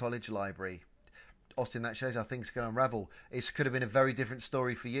from your college library, Austin, that shows how things can unravel. It could have been a very different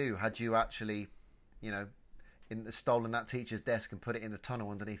story for you had you actually, stolen that teacher's desk and put it in the tunnel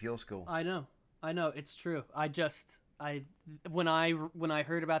underneath your school. I know, it's true. When I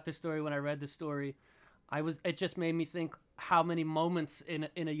heard about this story, when I read the story, it just made me think, how many moments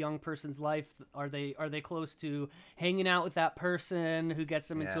in a young person's life are they close to hanging out with that person who gets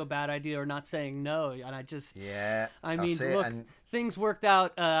them into a bad idea or not saying no? And look, things worked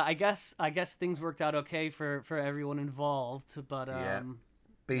out. I guess things worked out okay for everyone involved. But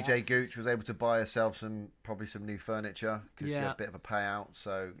BJ Gooch was able to buy herself probably some new furniture because she had a bit of a payout.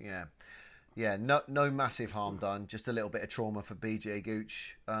 So no massive harm done, just a little bit of trauma for BJ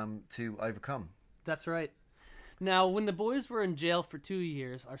Gooch to overcome. That's right. Now, when the boys were in jail for 2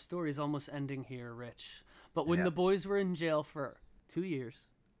 years, our story is almost ending here, Rich. But when the boys were in jail for 2 years,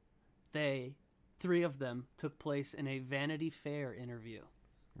 3 of them took place in a Vanity Fair interview.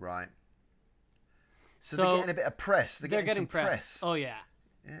 Right. So they're getting a bit of press. They're getting some press. Oh yeah.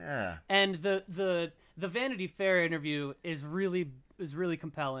 Yeah. And the Vanity Fair interview is really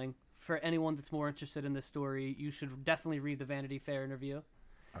compelling. For anyone that's more interested in this story, you should definitely read the Vanity Fair interview.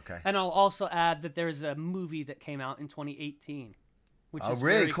 Okay. And I'll also add that there's a movie that came out in 2018, which is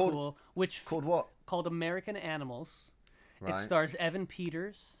really very cool. Called what? Called American Animals. Right. It stars Evan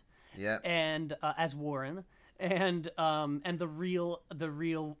Peters. Yeah. And as Warren, and the real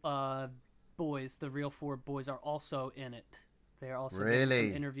boys, the real 4 boys are also in it. They are also doing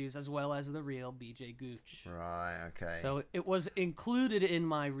some interviews, as well as the real BJ Gooch. Right, okay. So it was included in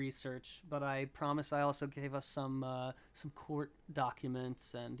my research, but I promise I also gave us some court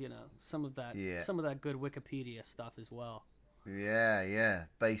documents and some of that good Wikipedia stuff as well. Yeah.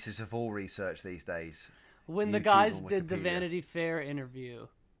 Basis of all research these days. When YouTube the guys did the Vanity Fair interview,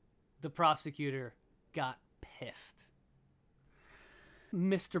 the prosecutor got pissed.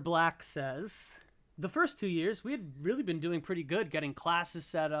 Mr. Black says, the first 2 years, we had really been doing pretty good, getting classes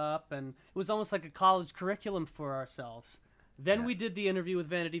set up, and it was almost like a college curriculum for ourselves. Then we did the interview with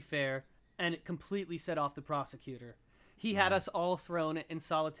Vanity Fair, and it completely set off the prosecutor. He had us all thrown in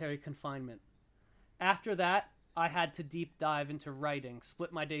solitary confinement. After that, I had to deep dive into writing,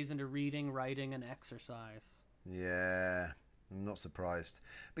 split my days into reading, writing, and exercise. Yeah, I'm not surprised.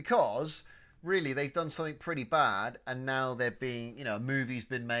 Because really, they've done something pretty bad, and now they're being, a movie's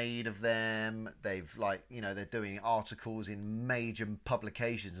been made of them. They've they're doing articles in major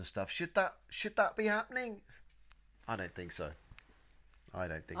publications and stuff. Should that be happening? I don't think so.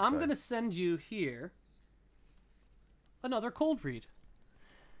 I'm going to send you here another cold read.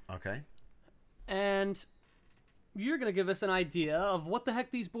 Okay. And you're going to give us an idea of what the heck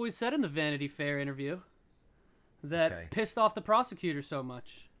these boys said in the Vanity Fair interview that pissed off the prosecutor so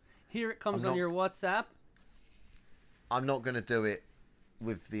much. Here it comes on your WhatsApp. I'm not going to do it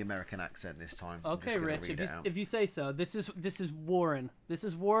with the American accent this time. Okay, Rich, if you say so. This is Warren. This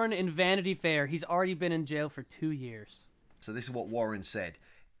is Warren in Vanity Fair. He's already been in jail for 2 years. So this is what Warren said.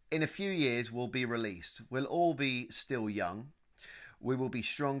 In a few years, we'll be released. We'll all be still young. We will be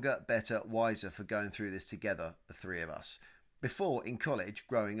stronger, better, wiser for going through this together, the three of us. Before, in college,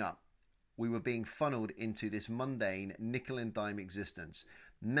 growing up, we were being funneled into this mundane nickel and dime existence.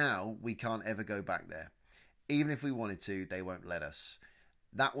 Now we can't ever go back there. Even if we wanted to, they won't let us.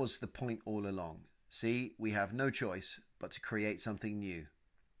 That was the point all along. See, we have no choice but to create something new.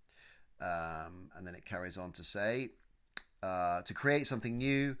 And then it carries on to say, to create something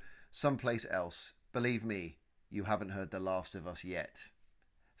new someplace else. Believe me, you haven't heard the last of us yet.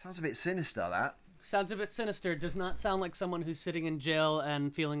 Sounds a bit sinister, that. Sounds a bit sinister. Does not sound like someone who's sitting in jail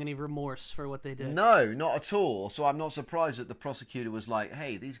and feeling any remorse for what they did. No, not at all. So I'm not surprised that the prosecutor was like,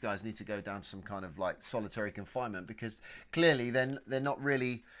 hey, these guys need to go down to some kind of like solitary confinement, because clearly then they're not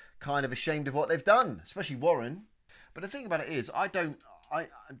really kind of ashamed of what they've done, especially Warren. But the thing about it is, I don't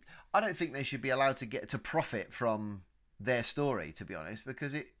think they should be allowed to profit from their story, to be honest,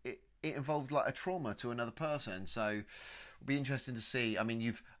 because it involved like a trauma to another person. So it'll be interesting to see. I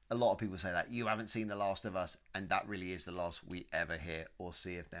mean, a lot of people say that you haven't seen The Last of Us, and that really is the last we ever hear or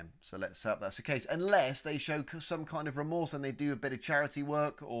see of them. So let's hope that's the case, unless they show some kind of remorse and they do a bit of charity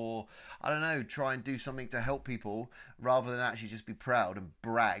work, or I don't know, try and do something to help people rather than actually just be proud and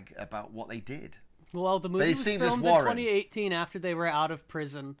brag about what they did. Well, the movie was filmed in 2018 after they were out of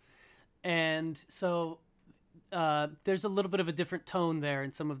prison, and so there's a little bit of a different tone there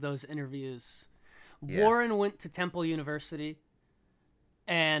in some of those interviews. Yeah. Warren went to Temple University,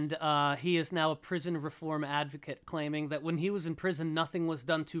 and he is now a prison reform advocate, claiming that when he was in prison, nothing was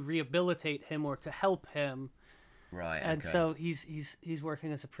done to rehabilitate him or to help him. Right. And so he's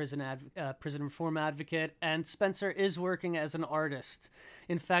working as a prison reform advocate, and Spencer is working as an artist.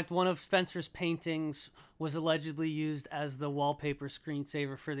 In fact, one of Spencer's paintings was allegedly used as the wallpaper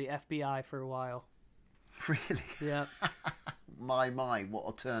screensaver for the FBI for a while. Really? Yeah. My, what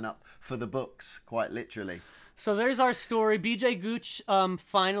a turn up for the books, quite literally. So there's our story. BJ Gooch,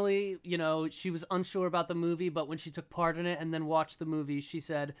 finally, she was unsure about the movie, but when she took part in it and then watched the movie, she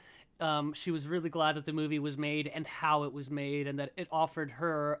said she was really glad that the movie was made and how it was made, and that it offered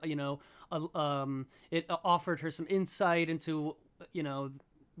her, it offered her some insight into,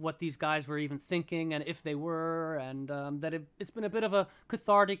 what these guys were even thinking and if they were, and that it's been a bit of a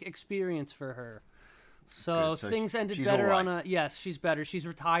cathartic experience for her. So things ended better on a... Yes, she's better. She's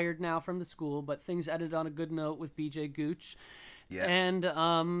retired now from the school, but things ended on a good note with BJ Gooch. Yeah.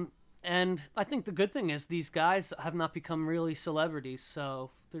 And I think the good thing is these guys have not become really celebrities, so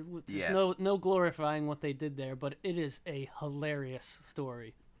there's no glorifying what they did there, but it is a hilarious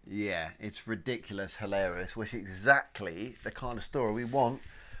story. Yeah, it's ridiculous, hilarious, which is exactly the kind of story we want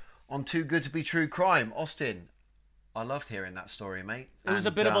on Too Good to Be True Crime. Austin, I loved hearing that story, mate. It was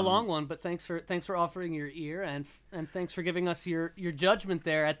a bit of a long one, but thanks for offering your ear, and thanks for giving us your judgment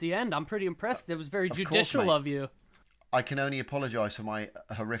there at the end. I'm pretty impressed. It was very judicial of you. I can only apologise for my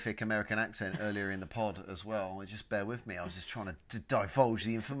horrific American accent earlier in the pod as well. Just bear with me. I was just trying to divulge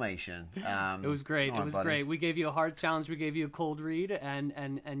the information. It was great. It was great. We gave you a hard challenge. We gave you a cold read,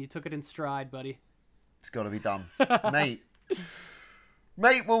 and you took it in stride, buddy. It's got to be done, mate.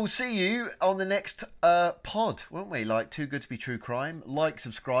 Mate, we'll see you on the next pod, won't we? Like Too Good to Be True Crime. Like,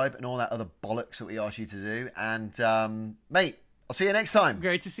 subscribe, and all that other bollocks that we asked you to do. And, mate, I'll see you next time.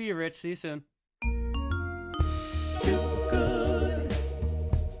 Great to see you, Rich. See you soon.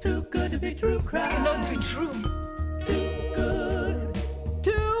 Too good to be true crime. It cannot be true. Too good.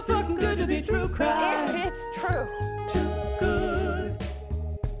 Too fucking good to be true crime. It's true. Too good.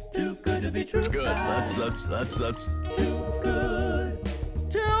 Too good to be true crime. That's Too good.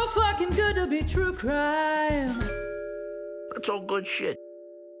 Too fucking good to be true crime. That's all good shit.